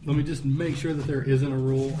 Let me just make sure that there isn't a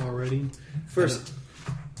rule already. For First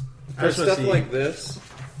I stuff see- like this,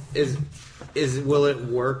 is will it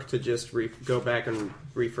work to just go back and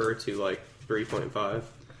refer to like 3.5?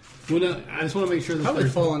 Well, no, I just want to make sure that Probably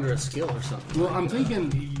there's. fall under a skill or something. Well, I'm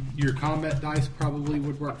thinking your combat dice probably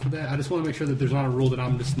would work for that. I just want to make sure that there's not a rule that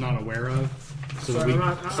I'm just not aware of. So that Sorry, we,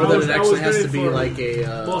 So that it actually has to be like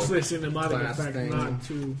a mostly cinematic class effect, thing. not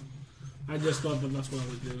to. I just thought that that's what I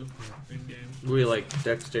would do in game. We like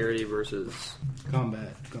dexterity versus.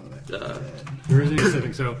 combat. Uh, There isn't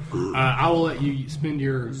specific, so I will let you spend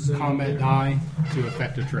your combat die to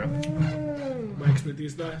affect a trip. My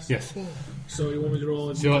expertise dice. Yes. So you want me to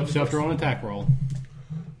roll? So you'll have to roll an attack roll.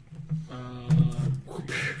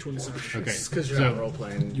 27. Okay. because you're So not role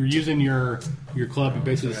playing. you're using your club. You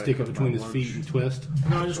basically stick it between his feet and twist.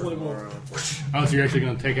 No, I just want to go. Oh, so you're actually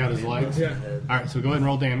going to take out his legs? Yeah. All right, so go ahead and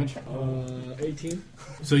roll damage. 18.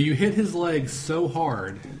 So you hit his legs so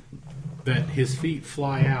hard that his feet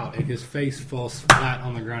fly out and his face falls flat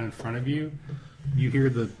on the ground in front of you. You hear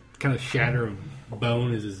the kind of shatter of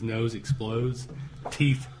bone as his nose explodes.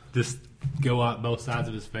 Teeth just go out both sides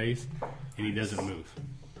of his face, and he doesn't move.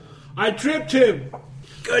 I tripped him.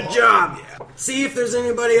 Good job. See if there's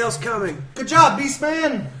anybody else coming. Good job, Beast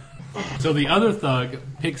Man! So the other thug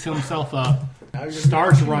picks himself up,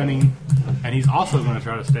 starts running, and he's also going to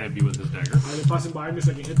try to stab you with his dagger. Are they passing by me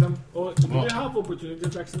so I can hit them? Oh, do Well- they have opportunity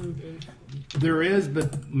attacks in There is,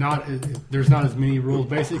 but not. There's not as many rules.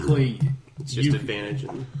 Basically, It's just advantage.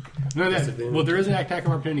 And well, there is an attack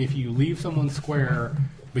of opportunity if you leave someone square,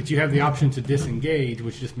 but you have the option to disengage,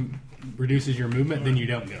 which just reduces your movement. Then you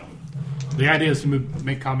don't go. The idea is to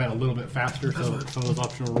make combat a little bit faster. So some of those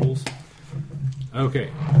optional rules. Okay,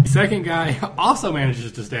 the second guy also manages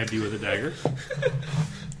to stab you with a dagger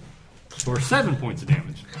for 7 points of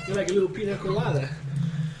damage. You're like a little pina colada.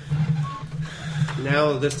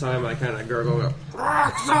 now this time I kind of gurgle. Go,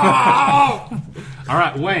 All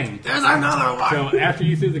right, Wayne. there's another one. So after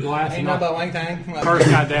you threw the glass, Ain't and know about Wang Tang. first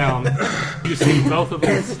guy down, you see both of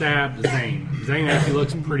them stab Zane. Zane actually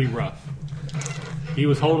looks pretty rough. He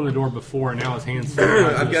was holding the door before, and now his hands slipped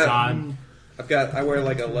out to the side. I wear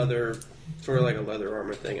like a leather, sort of like a leather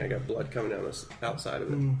armor thing. I got blood coming down the outside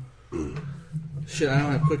of it. Shit, I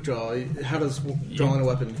don't have quick draw. How does drawing a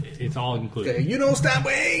weapon? It's all included. Okay, you don't stab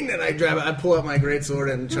Wayne! And I grab it. I pull out my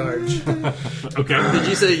greatsword and charge. Okay. Did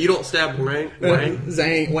you say you don't stab Wang?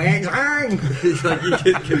 Zang, Wang, Zang!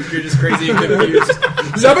 Like you're just crazy and confused.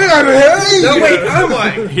 No, wait, I'm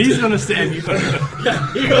Wang! He's gonna stab you.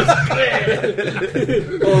 He goes,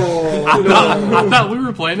 I thought we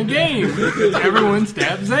were playing a game. Everyone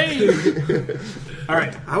stabs Zane. All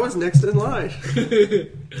right. I was next in line.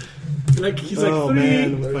 like he's like Oh 3.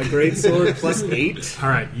 man, with my greatsword plus 8. All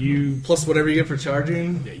right. You Plus whatever you get for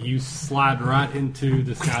charging. slide right into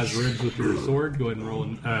this guy's ribs with your sword. Go ahead and roll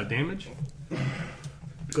damage. Go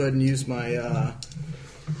ahead and use my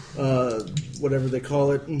whatever they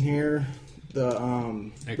call it in here,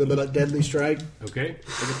 the deadly strike. Okay.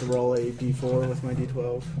 I get to roll a d4 with my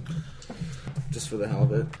d12, just for the hell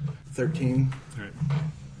of it. 13. All right.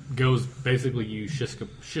 Goes basically you shish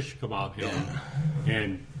kebab him,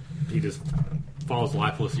 and he just falls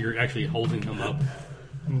lifeless. You're actually holding him up.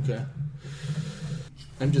 Okay.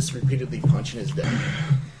 I'm just repeatedly punching his deck.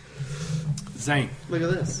 Zane. Look at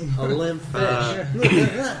this. A limp fish.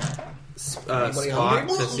 Spot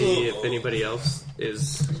to see if anybody else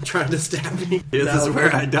is trying to stab me. This is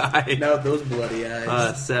where I die. Now with those bloody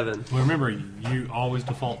eyes. 7. Well, remember, you always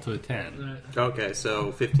default to a 10. Okay,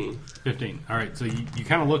 so 15. 15. All right, so you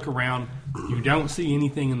kind of look around. You don't see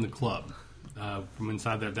anything in the club. From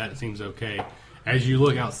inside there, that seems okay. As you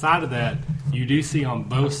look outside of that, you do see on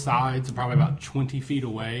both sides, probably about 20 feet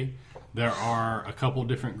away, there are a couple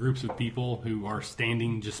different groups of people who are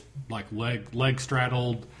standing just like leg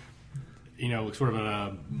straddled, sort of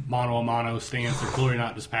a mano-a-mano stance. They're clearly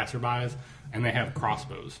not just passerbys, and they have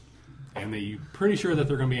crossbows. And you're pretty sure that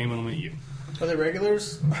they're going to be aiming them at you. Are they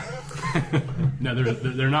regulars? No,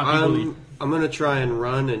 they're not people. I'm going to try and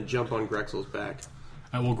run and jump on Grexel's back.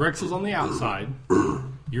 Well, Grexel's on the outside.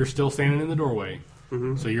 You're still standing in the doorway.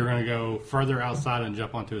 Mm-hmm. So you're going to go further outside and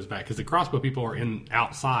jump onto his back. Because the crossbow people are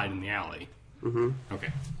outside in the alley. Mm-hmm.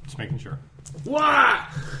 Okay, just making sure. What?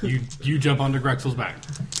 You jump onto Grexel's back.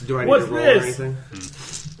 Do I need What's to roll this? or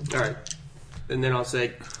anything? All right. And then I'll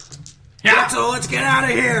say, Grexel, let's get out of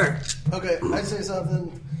here! Okay, I say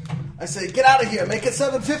something. I say, get out of here, make it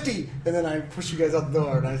 7:50, and then I push you guys out the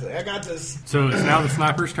door, and I say, I got this. So it's now the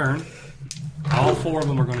sniper's turn. All 4 of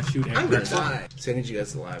them are going to shoot at I'm gonna Grexel. die. So I need you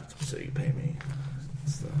guys alive so you pay me.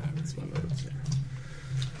 That's my motives here.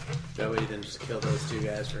 That way you didn't just kill those 2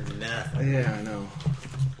 guys for nothing. Yeah, I know.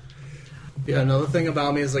 Yeah, another thing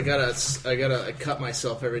about me is I gotta cut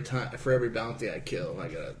myself every time for every bounty I kill. I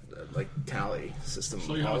got a tally system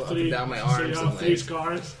So you all have up 3. and down my So arms you and have 3 legs.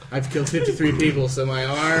 scars. I've killed 53 people, so my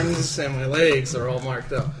arms and my legs are all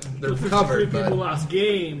marked up. They're 53 covered, people but last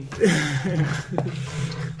game.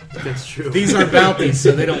 That's true. these are bounties,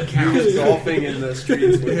 so they don't count. Golfing in the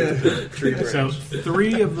streets with a tree branch. So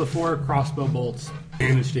 3 of the 4 crossbow bolts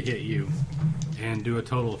manage to hit you and do a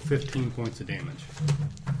total of 15 points of damage.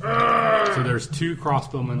 So there's 2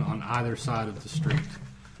 crossbowmen on either side of the street.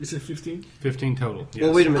 You said 15? 15 total. Yes.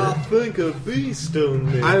 Well, wait a minute. I think a beast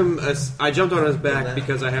on me. I jumped on his back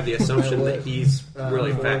because I have the assumption that he's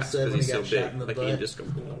really fast because he's so when he got shot in big. the Like he can butt. just go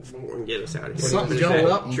and get us out of here. Something Is jumped that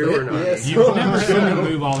up and true or bit not? me. Yes. You've never seen him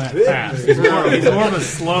move all that fast. He's more of a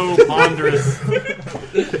slow, ponderous,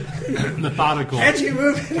 methodical. Can't you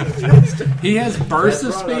move? He has bursts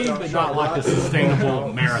of speed, but not like a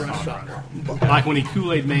sustainable marathon runner. Like when he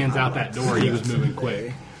Kool-Aid Man's out that door, he was moving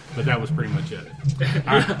quick. But that was pretty much it.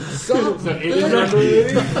 All right. So it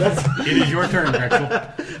is your turn,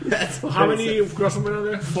 Drexel. How many crossbowmen are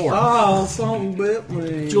there? 4. Oh, something bit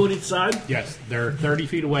me. 2 on each side? Yes, they're 30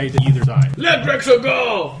 feet away to either side. Let Drexel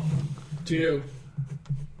go! To you.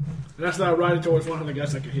 And that's not riding towards one of the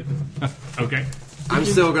guys that can hit them. Okay. I'm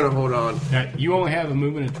still going to hold on. You only have a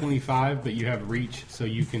movement of 25, but you have reach, so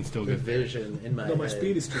you can still The get there. vision in my No, my head.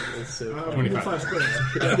 speed is 2. It's so 25. That's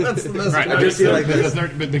the best Right, part. okay, see so like this.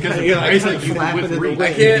 but because You're like basically you flapping with it reach, away.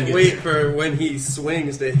 I can't wait for when he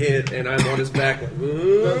swings to hit and I'm on his back. Like,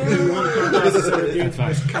 that's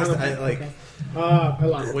fine. I like I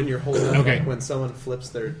like when you're holding Okay. like when someone flips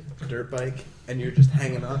their dirt bike and you're just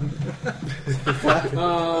hanging on.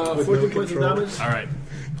 14 points of damage. All right.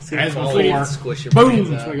 As Fall before, and squish your boom, brains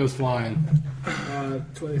out. somebody goes flying.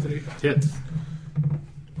 23. Hits.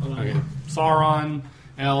 Okay. Sauron,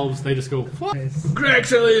 elves, they just go, what?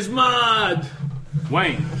 Grexel is mad!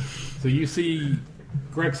 Wayne. So you see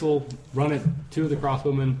Grexel run at 2 of the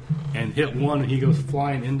crossbowmen and hit one, and he goes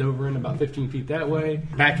flying end over end about 15 feet that way.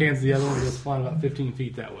 Backhands the other one, he goes flying about 15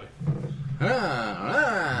 feet that way.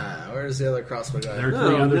 Where's the other crossbow guy? They're to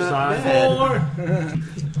the other side.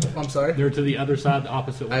 I'm sorry. They're to the other side, the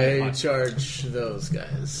opposite way. I charge those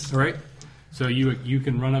guys. All right. So you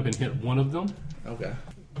can run up and hit one of them. Okay.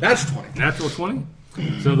 That's 20. Natural 20.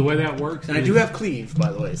 So the way that works, And I do have cleave,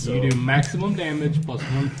 by the way. So you do maximum damage plus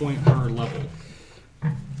 1 point per level.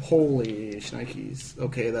 Holy shnikes.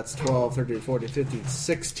 Okay, that's 12, 13, 14, 15,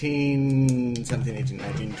 16, 17, 18,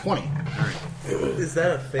 19, 20. All right. Is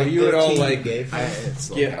that a fake? Are you at all 13 like? you gave?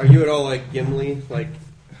 Are you at all like Gimli? Like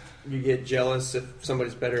you get jealous if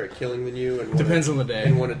somebody's better at killing than you, and Depends on the day.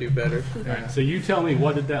 and want to do better. All right. So you tell me,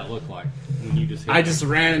 what did that look like when you just hit I him? just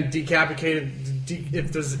ran and decapitated.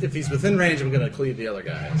 If he's within range, I'm going to cleave the other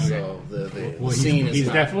guy. So the Well, scene is he's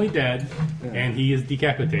not- definitely dead, and he is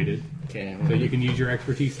decapitated. Okay. So you can use your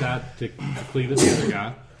expertise stat to cleave the other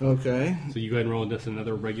guy. Okay. So you go ahead and roll just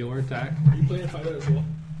another regular attack. Are you playing fighter as well?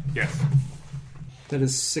 Yes, That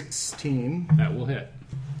is 16. that will hit.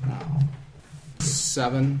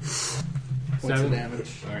 7 points of damage.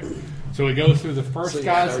 All right. So it goes through the first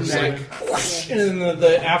guy's neck. And then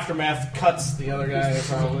the aftermath cuts the other guy,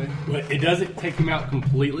 probably. But it doesn't take him out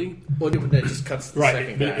completely. Well, it just cuts the Right,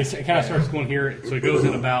 second but guy. it kind of starts going here, so it goes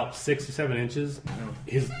in about 6 to 7 inches.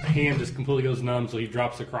 His hand just completely goes numb, so he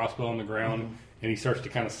drops the crossbow on the ground, and he starts to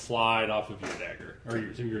kind of slide off of your dagger or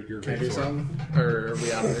your Can I do great sword. something? Or are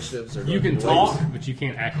we out of initiatives? Or You can wait? talk, but you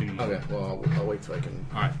can't act anymore. Okay, well, I'll wait till I can.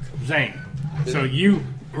 All right, Zane. So you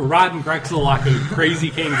were riding Grexel like a crazy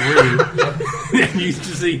kangaroo, and you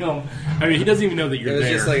just see him. I mean, he doesn't even know that It you're was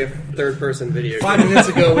there. just like a third-person video. 5 minutes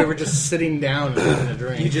ago, we were just sitting down and having a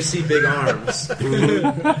drink. You just see big arms.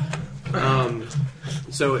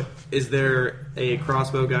 So, is there a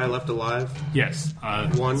crossbow guy left alive? Yes,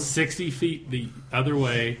 One? 60 feet the other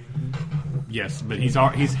way. Yes, but he's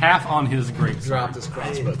half on his great sword. dropped his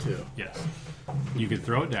crossbow, too. Yes, you could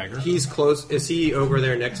throw a dagger. He's close. Is he over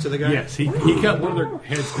there next to the guy? Yes, he cut one of their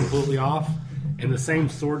heads completely off, and the same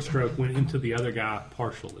sword stroke went into the other guy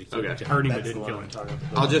partially. So Okay. it hurt him, but didn't kill him.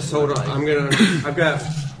 I'll just hold on. I've got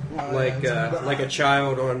like a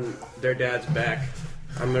child on their dad's back.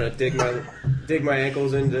 I'm gonna dig my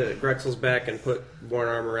ankles into Grexel's back and put one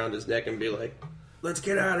arm around his neck and be like, "Let's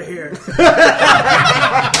get out of here."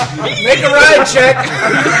 Make a ride check!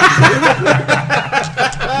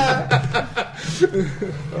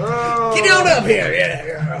 Get on up here!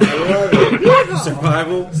 Yeah.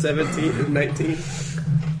 Survival 17, 19.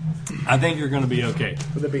 I think you're going to be okay.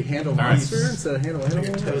 Would it be handle right. monster instead of handle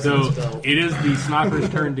animal? So it is the sniper's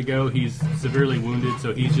turn to go. He's severely wounded,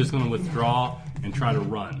 so he's just going to withdraw and try to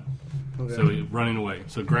run. Okay. So he's running away.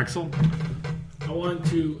 So Grexel? I want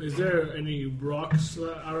to. Is there any rocks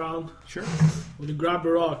around? Sure. Would you grab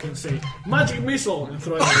a rock and say "magic missile" and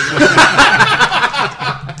throw it?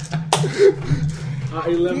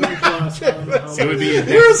 11 plus. It would be a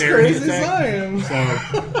You're as dexterity crazy as I attack. am. So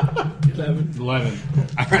 11. 11.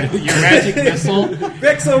 All right, your magic missile.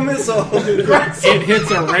 Grexel missile. It hits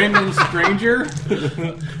a random stranger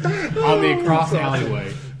on the across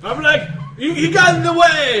alleyway. I'm like, he got in the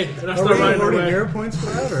way, and I Are start we running awarding away. hero points for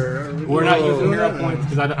that? Or are we We're not using doing hero that? points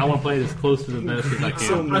because I want to play it as close to the best as I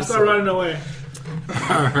can. I start running away.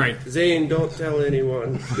 All right. Zane, don't tell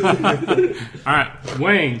anyone. All right.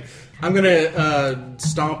 Wayne. I'm gonna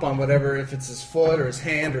stomp on whatever, if it's his foot or his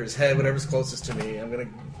hand or his head, whatever's closest to me. I'm gonna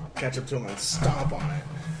catch up to him and stomp on it,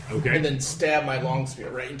 Okay. and then stab my long spear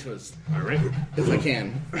right into his, All right. if I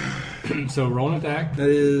can. So roll an attack. That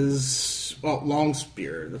is long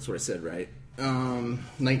spear. That's what I said, right?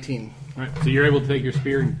 19. All right. So you're able to take your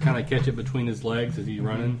spear and kind of catch it between his legs as he's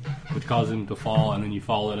running, which causes him to fall, and then you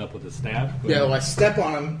follow it up with a stab. Yeah, well, I step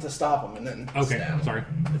on him to stop him, and then Okay. stab. Sorry.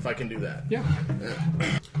 If I can do that. Yeah.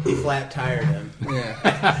 Flat tired him. Yeah.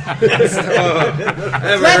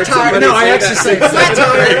 Flat tire. No, I actually say flat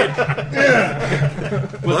tire.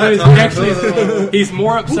 Well, he's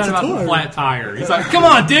more upset about the flat tire. He's like, "Come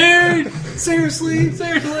on, dude! Seriously?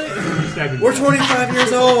 We're 25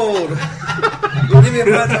 years old. Don't give me a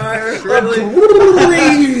flat tire. Really?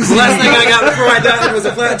 The last thing I got before I died was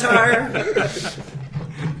a flat tire.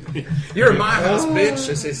 You're in my house, bitch.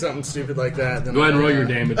 I say something stupid like that. Then Go ahead and roll your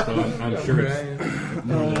damage, so I'm sure it's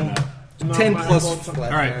more than that. 10 plus. All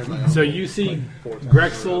right, so you see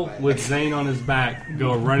Grexel with Zane on his back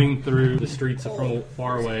go running through the streets from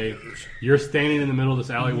far away. You're standing in the middle of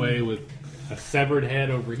this alleyway with a severed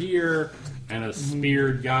head over here and a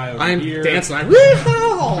speared guy over I'm here. dancing like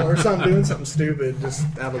wee-haw, or something, doing something stupid, just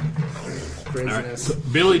out of All right, craziness. so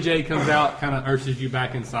Billy J comes out, kind of ushers you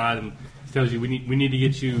back inside, and tells you we need to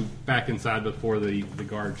get you back inside before the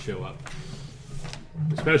guards show up.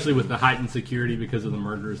 especially with the heightened security because of the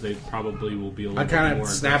murders, they probably will be a little I bit kind more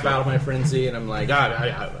of snap aggressive. out of my frenzy, and I'm like,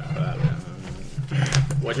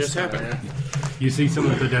 What just happened? You see some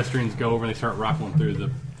of the pedestrians go over and they start rifling through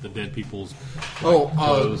the dead people's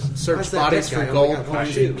clothes. Search What's that bodies dead for guy? gold Oh my God,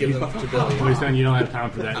 coins shoot. and give them to Billy. Well, he's saying you don't have time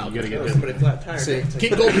for that. You got to get Somebody flat tire. See, It's like,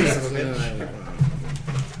 keep gold pieces. son of a bitch.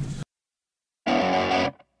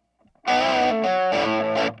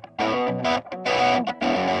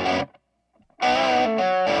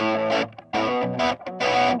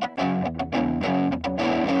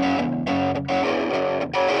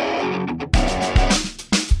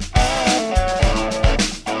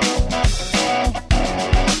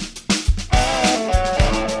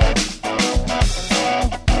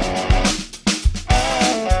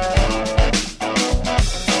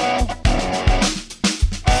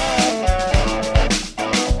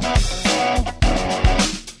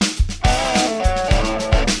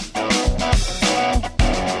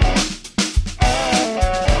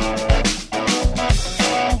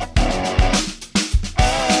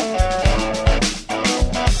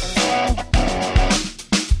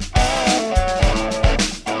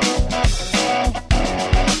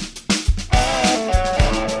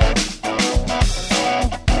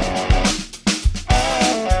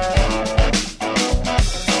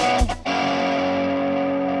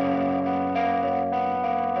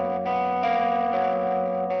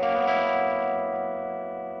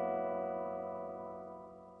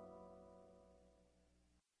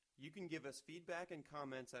 You can give us feedback and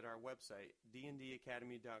comments at our website,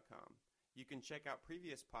 dndacademy.com. You can check out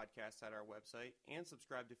previous podcasts at our website and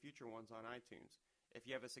subscribe to future ones on iTunes. If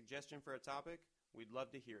you have a suggestion for a topic, we'd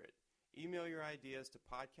love to hear it. Email your ideas to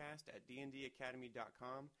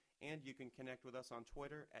podcast@dndacademy.com, and you can connect with us on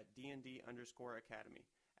Twitter at @DND_Academy.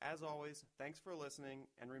 As always, thanks for listening,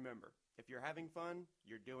 and remember, if you're having fun,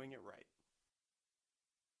 you're doing it right.